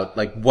bit about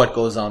like what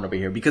goes on over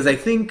here, because I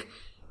think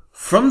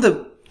from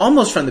the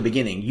almost from the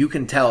beginning, you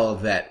can tell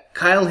that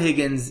Kyle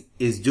Higgins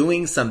is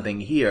doing something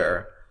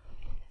here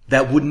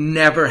that would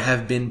never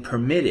have been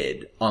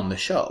permitted on the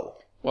show.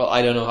 Well,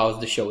 I don't know how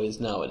the show is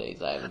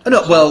nowadays.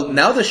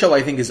 Now the show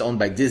I think is owned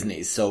by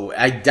Disney, so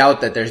I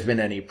doubt that there's been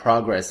any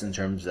progress in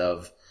terms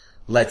of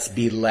let's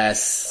be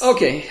less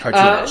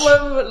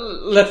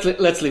cartoonish.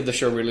 Let's leave the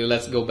show really.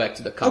 Let's go back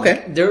to the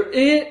comic.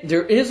 Okay.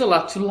 There is a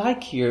lot to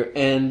like here,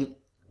 and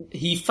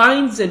he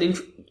finds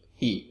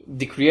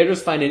the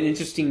creators find an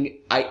interesting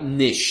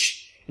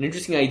niche, an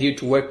interesting idea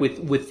to work with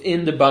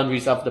within the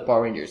boundaries of the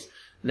Power Rangers.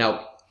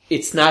 Now,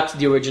 it's not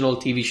the original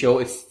TV show,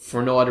 if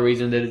for no other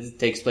reason that it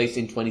takes place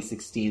in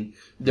 2016.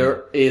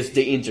 There is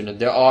the internet.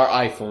 There are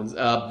iPhones.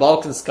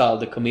 Bulk and Skull,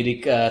 the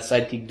comedic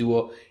sidekick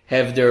duo,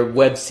 have their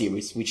web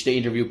series, which they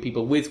interview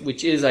people with,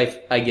 which is,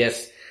 I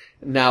guess,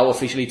 now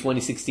officially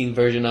 2016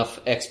 version of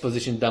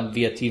exposition dumped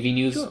via TV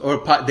news.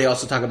 Or they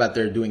also talk about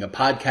they're doing a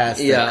podcast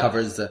that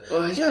covers the...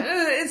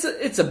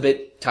 It's a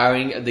bit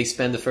tiring. They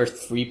spend the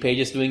first 3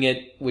 pages doing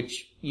it,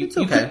 which It's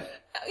okay.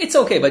 It's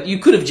okay, but you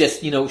could have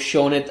just,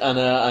 shown it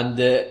on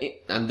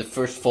the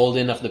first fold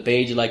in of the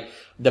page, like,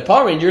 the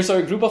Power Rangers are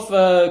a group of,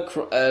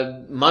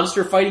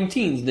 monster fighting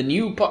teens. The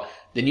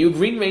new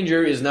Green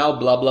Ranger is now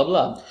blah, blah,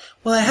 blah.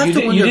 Well, I have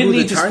to wonder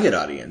who the target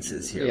audience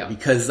is here,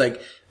 because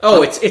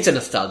it's a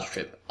nostalgia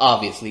trip,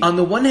 obviously. On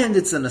the one hand,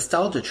 it's a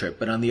nostalgia trip,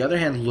 but on the other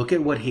hand, look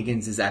at what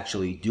Higgins is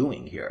actually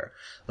doing here.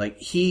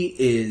 Like,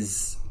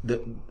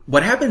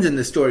 what happens in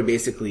the story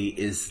basically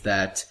is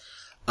that,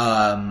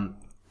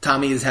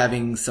 Tommy is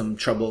having some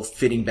trouble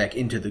fitting back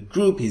into the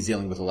group. He's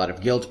dealing with a lot of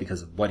guilt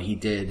because of what he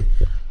did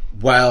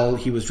while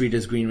he was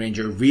Rita's Green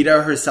Ranger.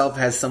 Rita herself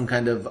has some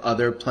kind of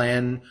other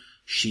plan.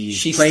 She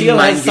still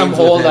has some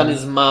hold on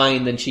his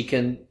mind, and she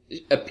can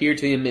appear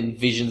to him in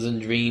visions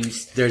and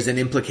dreams. There's an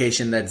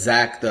implication that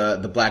Zack,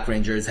 the Black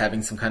Ranger, is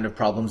having some kind of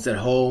problems at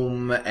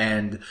home,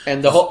 and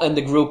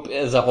the group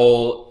as a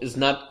whole is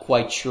not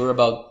quite sure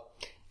about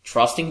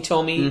trusting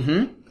Tommy,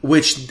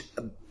 which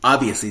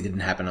obviously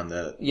didn't happen on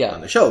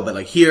the show. But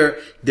like here,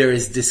 there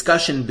is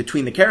discussion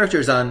between the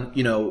characters on,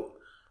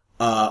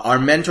 our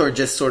mentor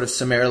just sort of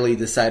summarily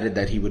decided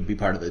that he would be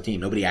part of the team.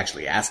 Nobody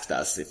actually asked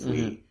us if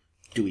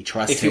do we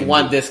trust him? If you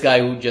want this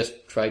guy who just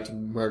tried to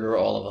murder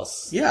all of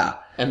us. Yeah.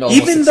 And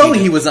even though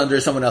he was under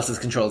someone else's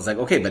control, it's like,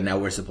 okay, but now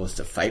we're supposed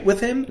to fight with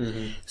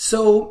him.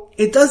 So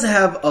it does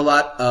have a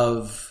lot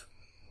of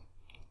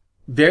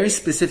very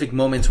specific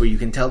moments where you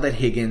can tell that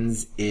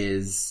Higgins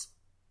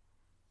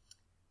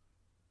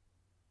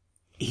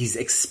he's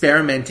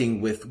experimenting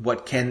with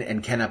what can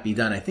and cannot be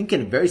done. I think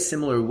in a very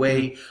similar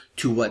way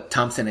to what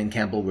Thompson and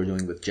Campbell were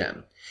doing with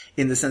Jem.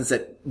 In the sense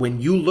that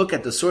when you look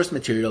at the source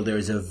material, there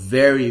is a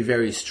very,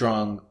 very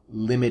strong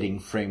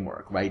limiting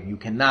framework, right? You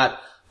cannot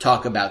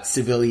talk about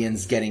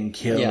civilians getting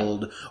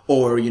killed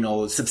or,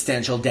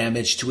 substantial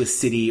damage to a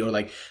city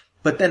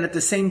but then at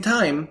the same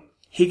time,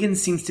 Higgins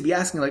seems to be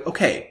asking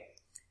okay,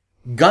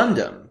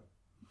 Gundam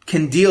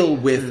can deal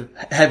with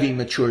heavy,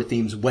 mature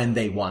themes when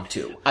they want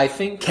to.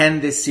 Can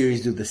this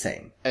series do the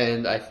same?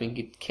 And I think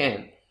it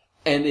can.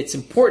 And it's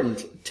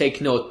important,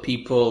 take note,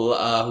 people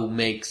who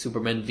make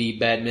Superman v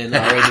Batman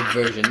R-rated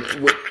version,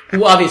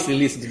 who obviously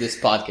listen to this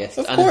podcast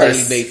on a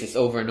daily basis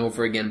over and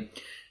over again.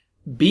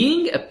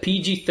 Being a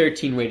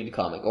PG-13 rated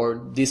comic,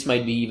 or this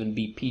might even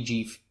be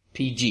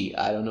PG,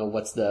 I don't know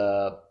what's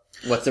the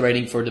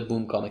rating for the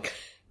Boom comic.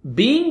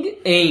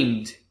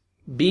 Being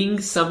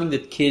something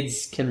that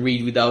kids can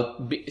read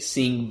without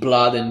seeing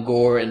blood and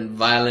gore and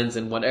violence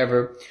and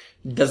whatever,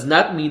 does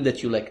not mean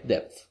that you lack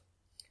depth.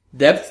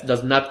 Depth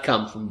does not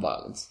come from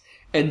violence.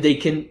 And they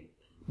can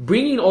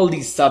bring in all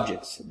these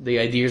subjects, the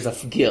ideas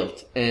of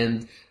guilt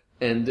and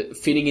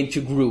fitting into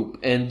group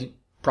and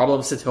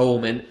problems at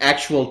home and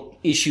actual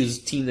issues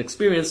teens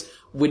experience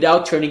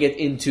without turning it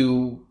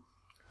into,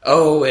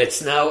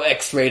 it's now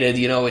X-rated,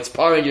 it's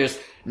Power Rangers,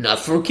 not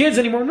for kids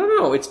anymore.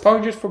 No, it's Power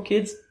Rangers for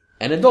kids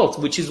and adults,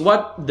 which is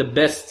what the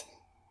best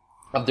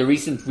of the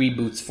recent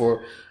reboots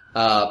for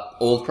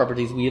old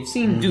properties we have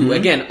seen do.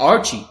 Again,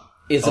 Archie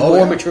is a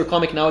more mature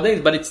comic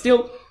nowadays, but it's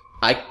still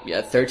a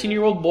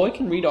 13-year-old boy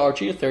can read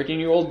Archie, a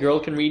 13-year-old girl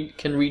can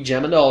read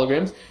Jem and the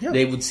Holograms. Yeah.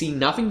 They would see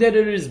nothing that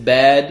is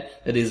bad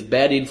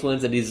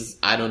influence, that is,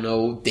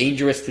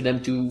 dangerous to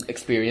them to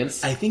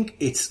experience. I think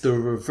it's the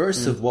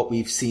reverse of what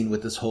we've seen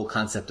with this whole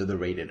concept of the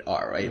rated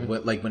R,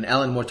 right? Like when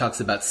Alan Moore talks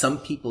about some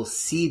people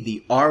see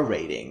the R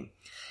rating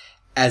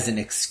as an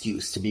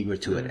excuse to be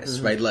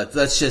gratuitous, right?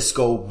 Let's just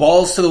go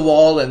balls to the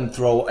wall and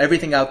throw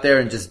everything out there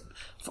and just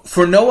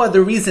for no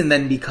other reason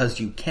than because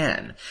you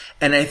can.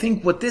 And I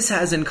think what this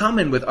has in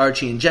common with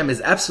Archie and Jem is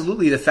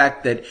absolutely the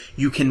fact that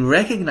you can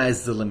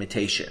recognize the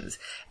limitations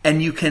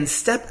and you can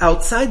step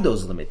outside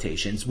those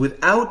limitations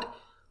without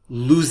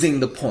losing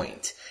the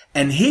point.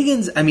 And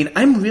Higgins,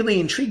 I'm really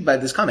intrigued by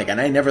this comic,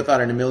 and I never thought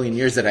in a million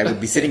years that I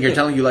would be sitting here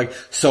telling you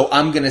so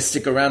I'm gonna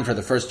stick around for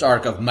the first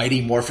arc of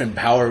Mighty Morphin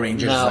Power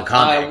Rangers, the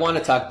comic. I want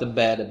to talk the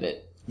bad a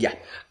bit. Yeah.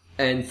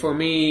 And for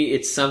me,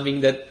 it's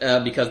something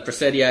that, because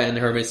Presedia and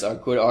Hermes are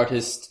good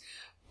artists,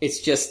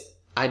 it's just,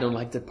 I don't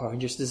like the Power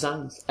Rangers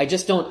designs. I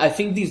just don't. I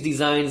think these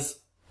designs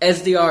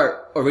as they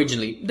are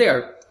originally, they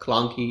are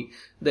clunky,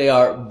 they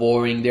are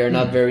boring, they are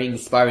not very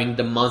inspiring.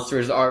 The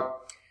monsters are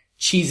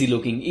cheesy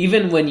looking,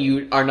 even when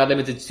you are not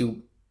limited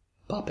to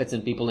puppets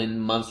and people in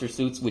monster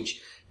suits,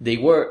 which they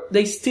were.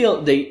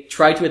 They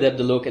try to adapt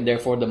the look, and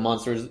therefore the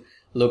monsters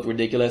look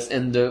ridiculous.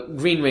 And the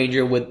Green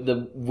Ranger with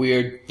the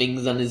weird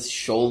things on his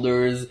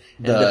shoulders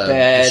and the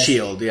pads, the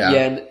shield, yeah.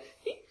 And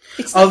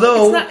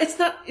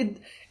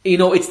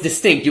it's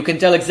distinct. You can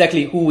tell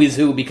exactly who is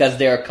who because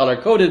they are color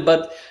coded,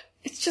 but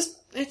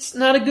it's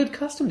not a good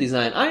costume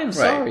design. I am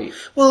sorry.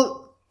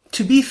 Well,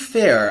 to be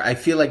fair, I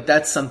feel like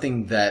that's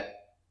something that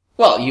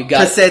you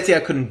got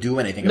Pesetia couldn't do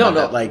anything about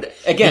that. Like,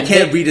 again, he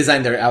can't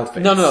redesign their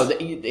outfits. No,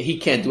 he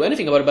can't do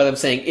anything about it, but I'm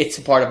saying it's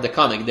a part of the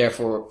comic.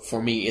 Therefore,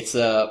 for me, it's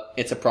a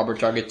proper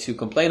target to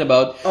complain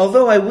about.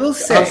 Although I will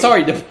say, I'm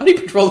sorry, the Body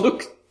Patrol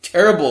look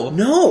terrible.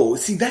 No,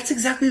 see, that's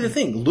exactly the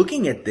thing.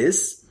 Looking at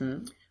this,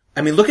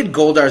 I mean, look at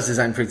Goldar's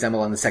design, for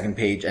example, on the second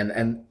page,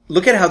 and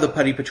look at how the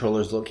Putty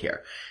Patrollers look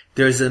here.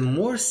 There's a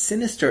more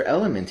sinister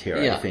element here,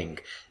 I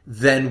think,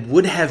 than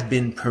would have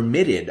been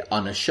permitted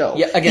on a show.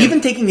 Yeah, again, even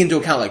taking into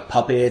account like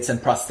puppets and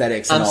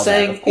prosthetics and all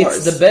that, of course. I'm saying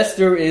it's the best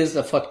there is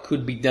of what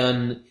could be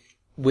done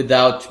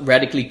without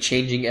radically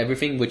changing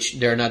everything, which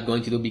they're not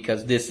going to do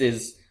because this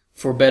is,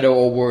 for better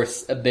or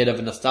worse, a bit of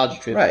a nostalgia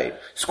trip. Right.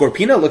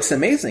 Scorpina looks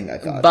amazing, I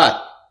thought.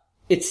 But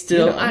it's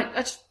still,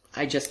 I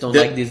just don't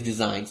like these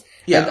designs.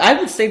 Yeah. And I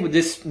would stay with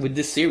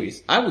this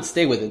series. I would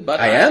stay with it, but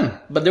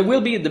but there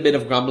will be a bit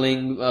of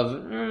grumbling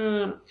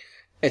of,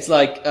 it's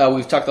like,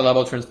 we've talked a lot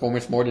about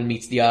Transformers more than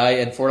meets the eye,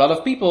 and for a lot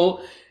of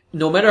people,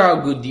 no matter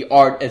how good the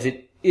art as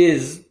it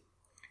is,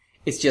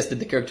 it's just that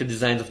the character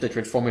designs of the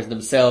Transformers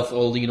themselves,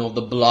 all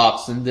the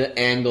blocks and the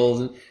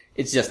angles,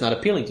 it's just not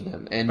appealing to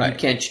them, and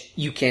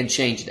you can't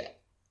change that.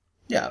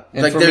 Yeah,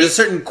 and like there's a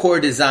certain core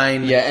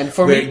design. Yeah, and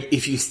for where me,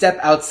 if you step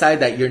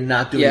outside that, you're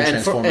not doing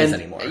Transformers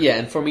anymore. Yeah,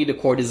 and for me, the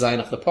core design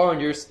of the Power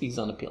Rangers is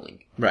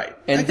unappealing. Right,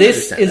 and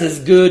this is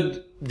as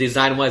good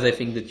design-wise, I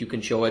think, that you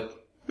can show it.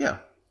 Yeah,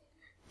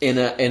 in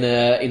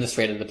a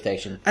straight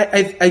adaptation.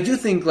 I do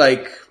think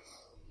like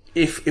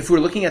if we're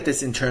looking at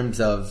this in terms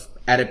of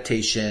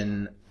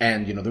adaptation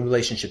and, the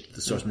relationship to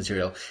the source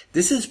material,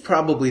 this is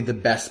probably the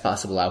best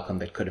possible outcome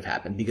that could have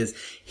happened because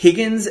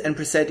Higgins and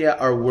Pesetia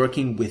are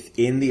working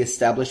within the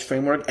established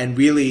framework and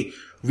really,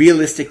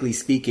 realistically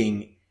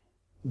speaking,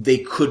 they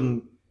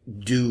couldn't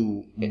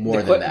do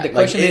more than that. The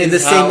question is in the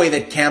same way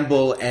that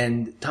Campbell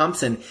and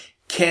Thompson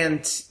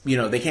can't,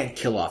 they can't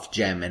kill off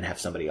Jem and have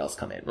somebody else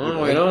come in.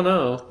 I don't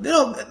know.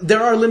 No,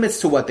 there are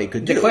limits to what they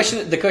could do.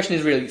 The question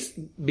is really,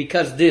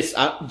 because this,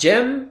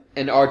 Jem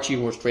and Archie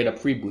were straight up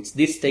reboots.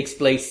 This takes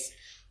place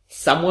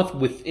somewhat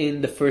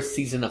within the first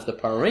season of the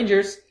Power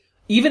Rangers.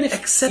 Even with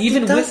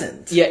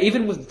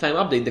the time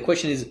update, the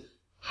question is,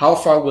 how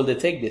far will they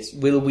take this?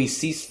 Will we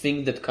see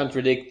things that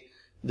contradict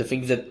the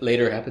things that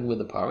later happened with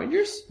the Power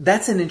Rangers?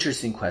 That's an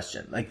interesting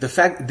question. Like the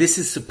fact this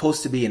is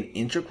supposed to be an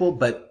integral,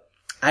 but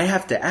I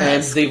have to ask.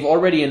 And they've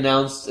already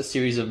announced a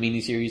series of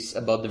miniseries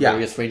about the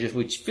various Rangers,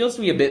 which feels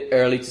to me a bit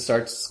early to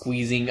start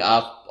squeezing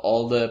up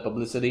all the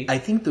publicity. I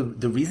think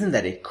the reason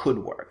that it could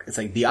work, it's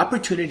like the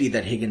opportunity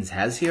that Higgins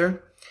has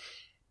here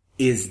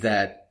is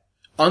that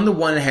on the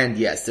one hand,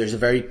 yes, there's a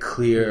very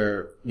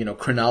clear,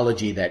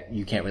 chronology that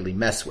you can't really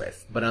mess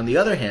with. But on the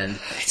other hand,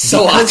 it's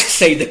so hard to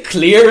say the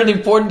clear and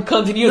important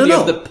continuity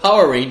of the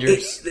Power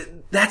Rangers.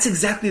 That's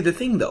exactly the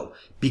thing though.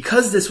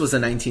 Because this was a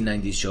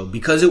 1990s show,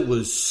 because it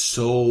was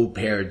so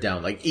pared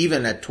down, like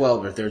even at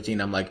 12 or 13,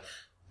 I'm like,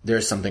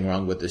 there's something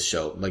wrong with this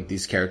show. Like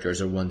these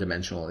characters are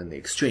one-dimensional in the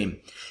extreme.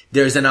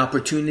 There's an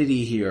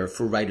opportunity here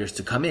for writers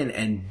to come in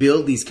and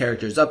build these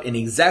characters up in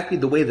exactly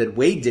the way that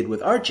Wade did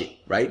with Archie,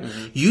 right?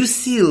 Mm-hmm. You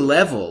see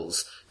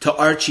levels to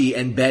Archie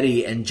and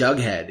Betty and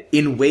Jughead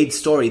in Wade's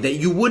story that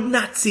you would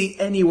not see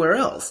anywhere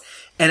else.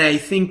 And I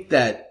think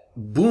that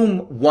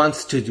Boom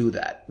wants to do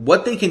that.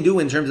 What they can do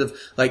in terms of,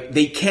 like,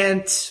 they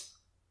can't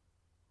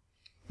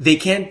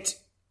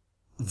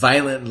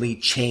violently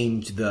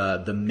change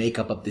the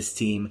makeup of this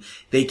team.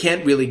 They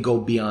can't really go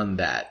beyond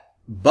that.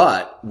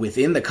 But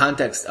within the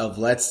context of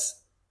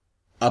let's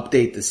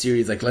update the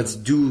series, like let's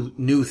do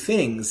new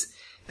things,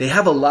 they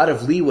have a lot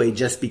of leeway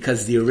just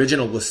because the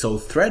original was so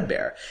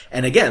threadbare.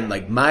 And again,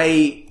 like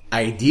my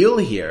ideal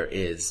here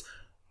is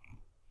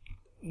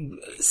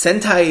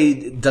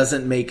Sentai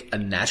doesn't make a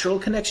natural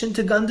connection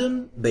to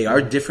Gundam. They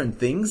are different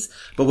things.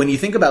 But when you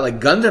think about like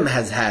Gundam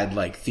has had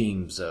like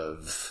themes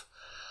of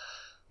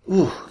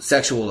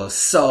sexual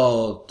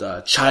assault,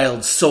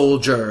 child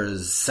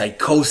soldiers,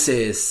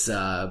 psychosis,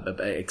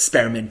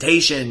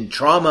 experimentation,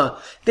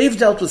 trauma. They've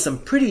dealt with some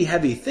pretty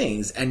heavy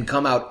things and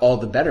come out all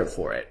the better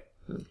for it.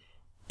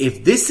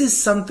 If this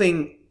is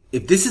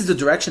the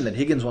direction that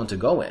Higgins wants to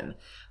go in,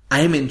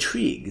 I am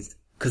intrigued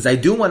because I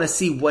do want to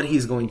see what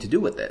he's going to do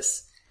with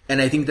this.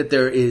 And I think that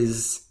there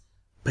is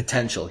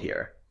potential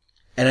here.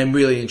 And I'm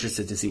really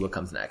interested to see what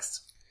comes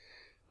next.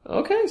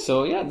 Okay,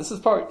 so yeah, this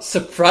is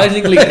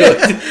surprisingly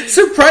good.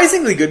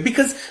 Surprisingly good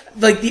because,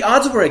 like, the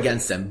odds were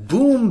against them.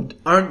 Boom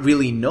aren't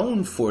really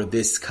known for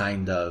this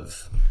kind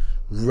of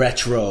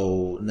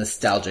retro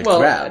nostalgic Well,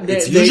 grab.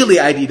 It's usually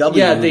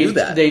IDW who do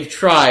that. They've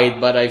tried,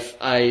 but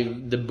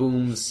the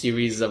Boom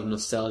series of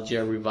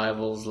nostalgia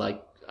revivals,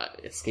 like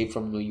Escape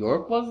from New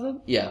York, was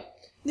it? Yeah.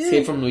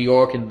 Escape from New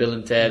York and Bill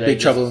and Ted. Big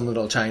Trouble in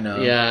Little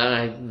China.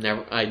 Yeah,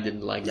 I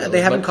didn't like those.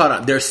 They haven't caught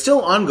on. They're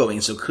still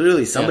ongoing, so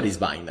clearly somebody's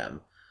buying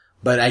them.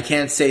 But I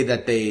can't say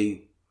that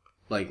they,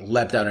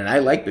 leapt out, and I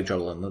like Big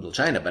Trouble in Little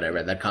China, but I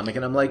read that comic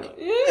and I'm like,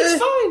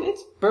 it's fine.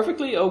 It's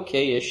perfectly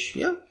okay-ish.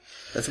 Yeah.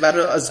 That's about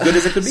as good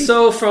as it could be.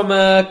 So from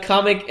a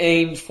comic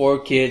aimed for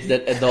kids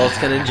that adults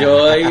can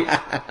enjoy,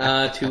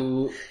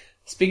 to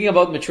speaking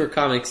about mature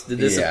comics, The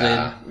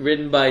Discipline,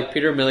 written by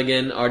Peter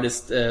Milligan,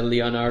 artist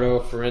Leonardo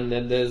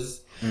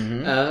Fernandez.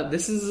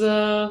 This is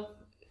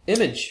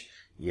Image.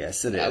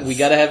 Yes, it is. We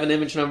gotta have an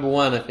Image number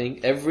one, I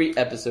think, every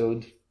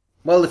episode.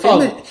 Well,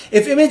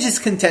 if Image is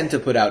content to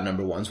put out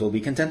number ones, we'll be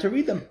content to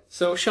read them.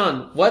 So,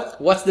 Sean,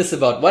 what's this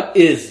about? What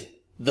is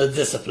The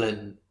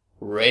Discipline?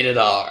 Rated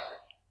R.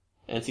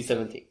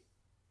 NC-17.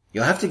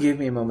 You'll have to give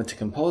me a moment to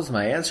compose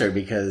my answer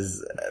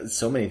because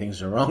so many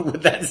things are wrong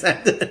with that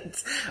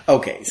sentence.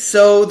 Okay,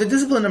 so The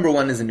Discipline number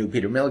one is a new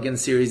Peter Milligan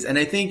series, and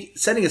I think,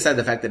 setting aside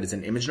the fact that it's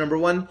an Image number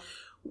one,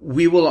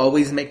 we will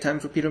always make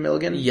time for Peter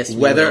Milligan. Yes,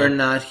 whether or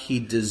not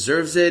he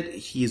deserves it,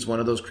 he's one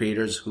of those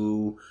creators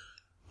who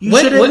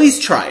should at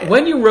least try it.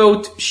 When you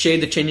wrote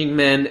Shade the Changing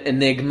Man,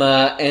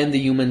 Enigma, and The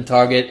Human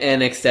Target,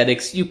 and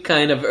Ecstatics, you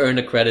kind of earned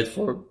a credit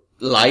for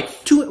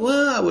life.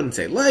 I wouldn't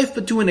say life,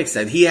 but to an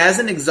extent. He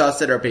hasn't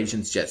exhausted our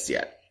patience just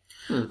yet.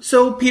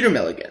 So, Peter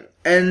Milligan.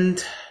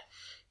 And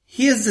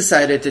he has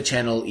decided to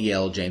channel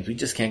E.L. James. We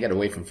just can't get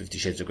away from 50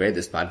 Shades of Grey.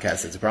 This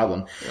podcast is a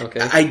problem.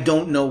 Okay. I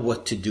don't know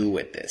what to do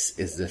with this,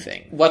 is the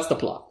thing. What's the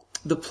plot?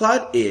 The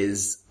plot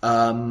is,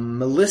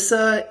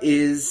 Melissa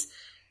is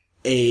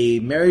a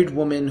married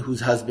woman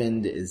whose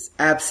husband is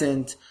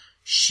absent.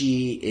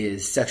 She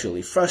is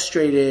sexually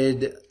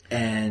frustrated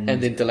and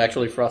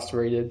intellectually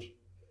frustrated.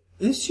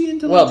 Is she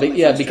intellectually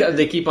frustrated? Because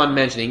they keep on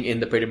mentioning in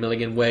the Peter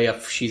Milligan way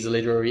of she's a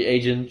literary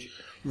agent.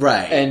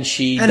 Right. And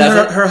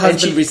her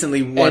husband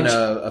recently won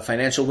a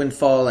financial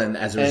windfall, and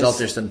as a result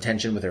there's some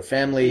tension with her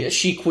family.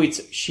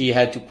 She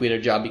had to quit her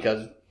job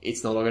because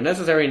it's no longer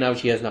necessary. Now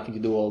she has nothing to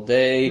do all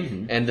day.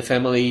 And the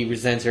family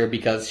resents her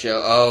because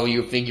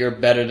you think you're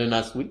better than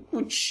us,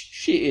 which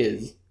she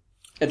is.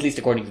 At least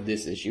according to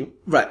this issue.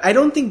 Right. I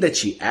don't think that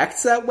she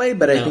acts that way,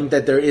 but I think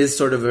that there is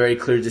sort of a very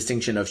clear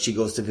distinction of she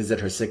goes to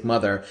visit her sick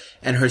mother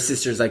and her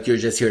sister's like, you're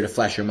just here to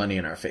flash your money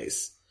in our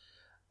face.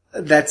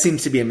 That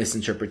seems to be a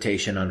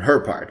misinterpretation on her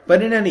part.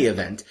 But in any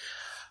event,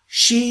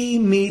 she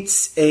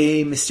meets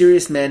a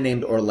mysterious man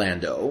named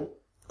Orlando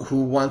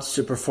who wants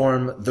to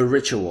perform the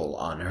ritual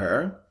on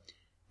her.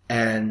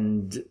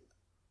 And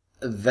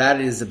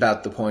that is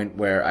about the point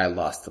where I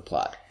lost the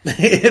plot.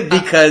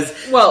 Because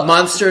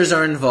monsters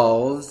are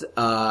involved.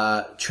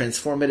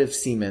 Transformative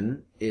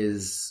semen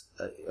is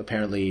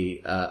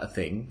apparently a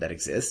thing that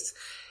exists.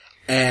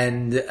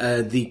 And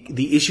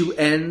the issue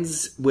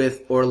ends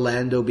with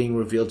Orlando being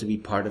revealed to be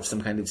part of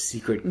some kind of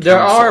secret council. There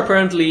are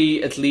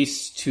apparently at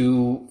least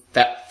two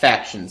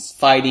factions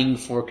fighting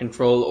for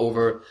control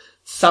over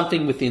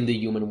something within the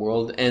human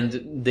world,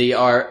 and they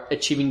are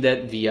achieving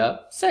that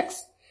via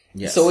sex.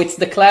 Yes. So it's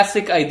the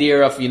classic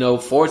idea of,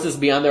 forces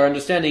beyond our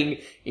understanding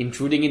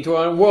intruding into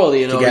our world,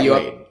 To get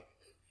laid.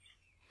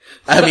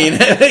 I mean,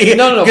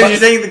 no, because you're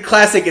saying the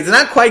classic, it's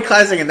not quite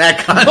classic in that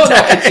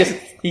context. No,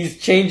 he's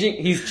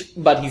changing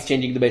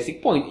the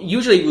basic point.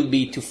 Usually it would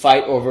be to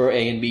fight over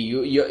A and B,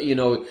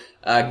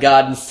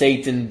 God and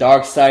Satan,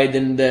 dark side,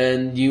 and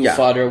then you,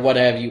 Father, what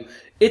have you.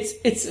 It's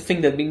a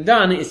thing that's being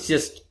done. It's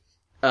just,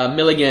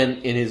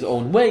 Milligan in his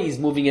own way is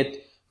moving it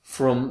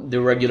from the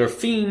regular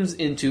themes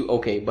into,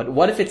 but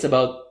what if it's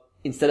about,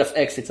 instead of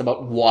X, it's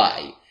about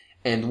Y,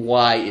 and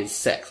Y is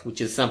sex,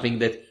 which is something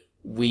that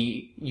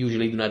we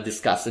usually do not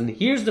discuss. And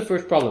here's the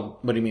first problem.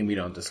 What do you mean we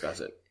don't discuss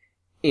it?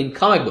 In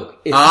comic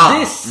book,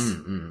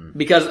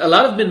 because a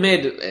lot have been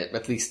made,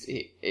 at least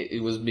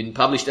it was been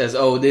published as,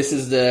 this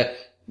is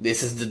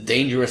the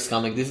dangerous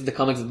comic, this is the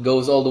comic that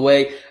goes all the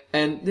way,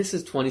 and this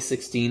is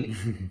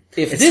 2016.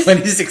 It's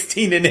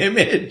 2016 in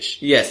Image.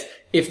 Yes.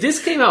 If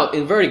this came out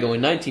in Vertigo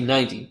in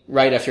 1990,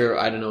 right after,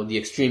 I don't know, The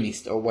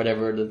Extremist or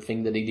whatever the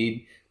thing that they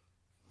did,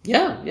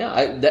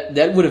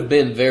 that would have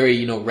been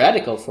very,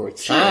 radical for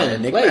its time and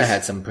Enigma place.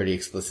 had some pretty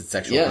explicit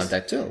sexual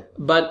contact too.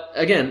 But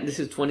again, this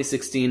is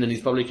 2016 and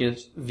he's publishing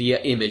it via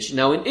Image.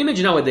 Now in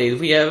Image nowadays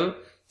we have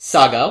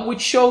Saga,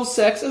 which shows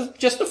sex as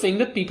just a thing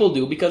that people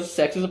do because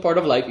sex is a part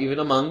of life even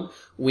among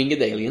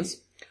winged aliens.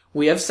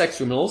 We have Sex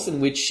Criminals in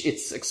which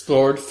it's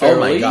explored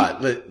fairly. Oh my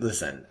god,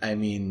 listen, I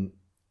mean,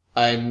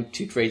 I'm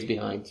 2 trades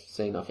behind,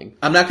 say nothing.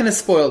 I'm not gonna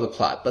spoil the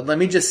plot, but let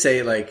me just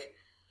say,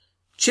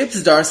 Chip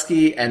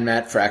Zdarsky and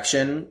Matt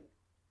Fraction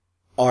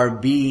are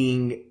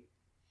being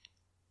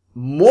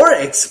more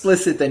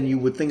explicit than you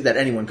would think that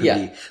anyone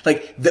could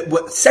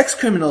be. Sex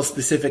Criminals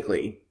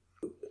specifically,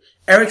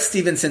 Eric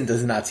Stevenson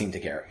does not seem to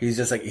care. He's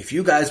just like, if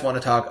you guys want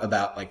to talk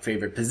about like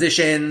favorite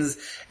positions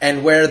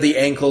and where the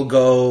ankle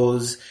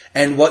goes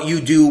and what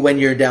you do when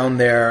you're down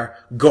there,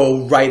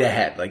 go right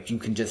ahead. Like you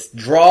can just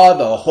draw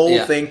the whole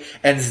thing.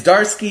 And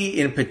Zdarsky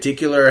in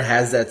particular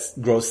has that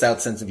grossed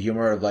out sense of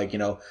humor of like,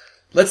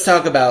 let's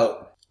talk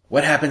about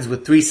what happens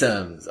with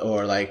threesomes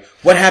or like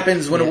what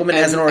happens when a woman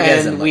has an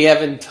orgasm. And we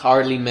haven't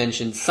hardly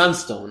mentioned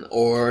Sunstone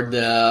or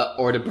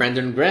the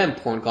Brandon Graham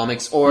porn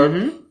comics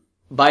or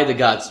by the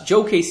gods,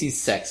 Joe Casey's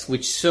Sex,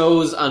 which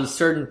shows on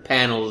certain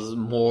panels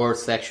more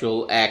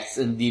sexual acts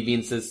and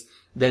deviances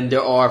than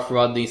there are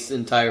throughout this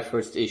entire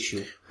first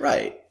issue.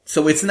 Right.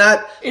 So it's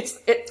not...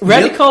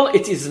 Radical,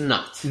 it is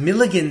not.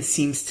 Milligan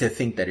seems to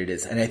think that it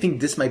is. And I think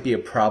this might be a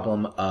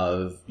problem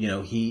of,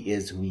 he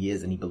is who he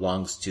is and he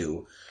belongs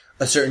to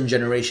a certain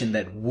generation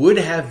that would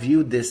have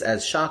viewed this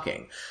as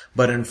shocking.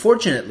 But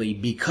unfortunately,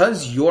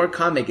 because your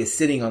comic is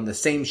sitting on the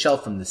same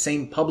shelf from the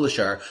same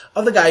publisher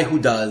of the guy who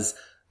does...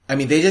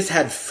 they just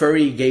had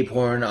furry gay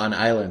porn on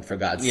Island, for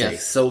God's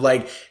sake. So,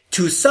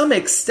 to some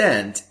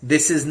extent,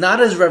 this is not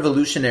as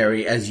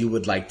revolutionary as you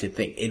would like to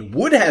think. It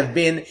would have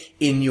been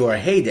in your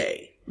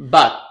heyday.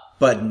 But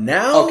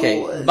now...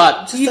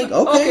 but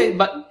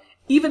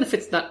even if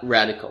it's not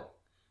radical,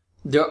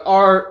 there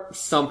are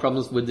some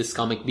problems with this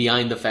comic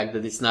behind the fact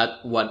that it's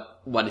not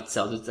what it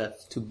sells itself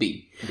to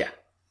be. Yeah.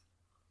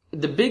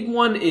 The big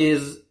one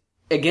is,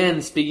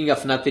 again, speaking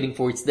of not fitting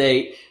for its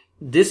day...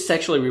 This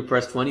sexually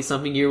repressed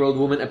 20-something-year-old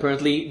woman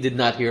apparently did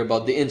not hear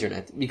about the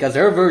internet because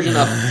her version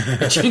of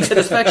achieving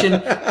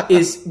satisfaction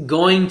is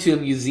going to a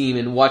museum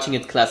and watching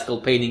its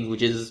classical paintings,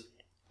 which is,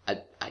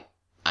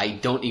 I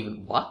don't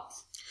even what?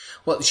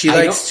 Well, she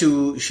likes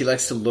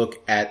to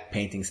look at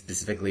paintings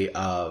specifically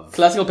of...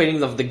 classical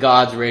paintings of the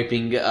gods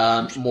raping,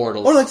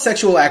 mortals. Or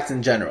sexual acts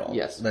in general.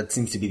 Yes. That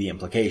seems to be the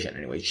implication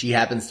anyway. She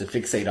happens to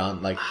fixate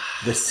on,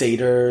 the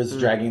satyrs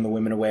dragging the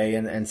women away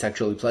and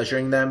sexually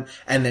pleasuring them.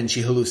 And then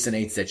she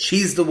hallucinates that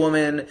she's the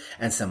woman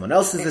and someone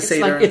else is the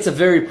satyr. It's a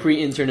very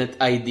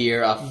pre-internet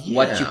idea of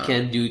what you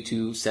can do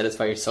to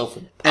satisfy yourself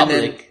in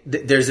public. And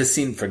then there's a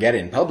scene, forget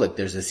it, in public,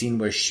 there's a scene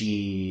where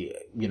she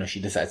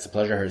decides to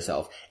pleasure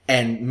herself.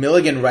 And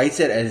Milligan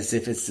writes it as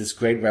if it's this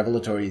great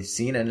revelatory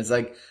scene, and it's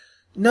like,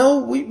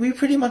 no, we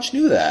pretty much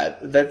knew that.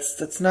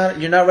 That's not,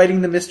 you're not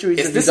writing the mysteries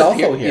of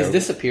Udolpho here. Is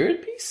this a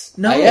period piece?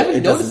 No, I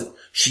haven't noticed.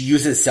 She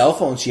uses cell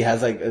phones. She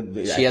has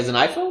she has an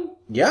iPhone?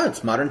 Yeah,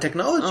 it's modern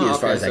technology as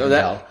far as I can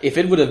tell. If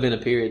it would have been a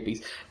period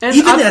piece. And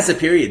even as a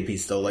period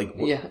piece though,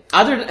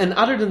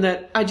 other than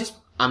that,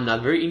 I'm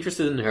not very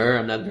interested in her.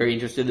 I'm not very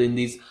interested in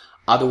these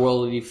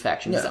otherworldly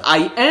factions. Yeah.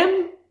 I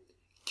am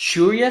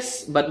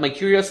curious, but my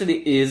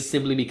curiosity is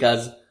simply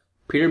because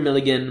Peter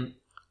Milligan,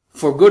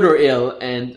 for good or ill, and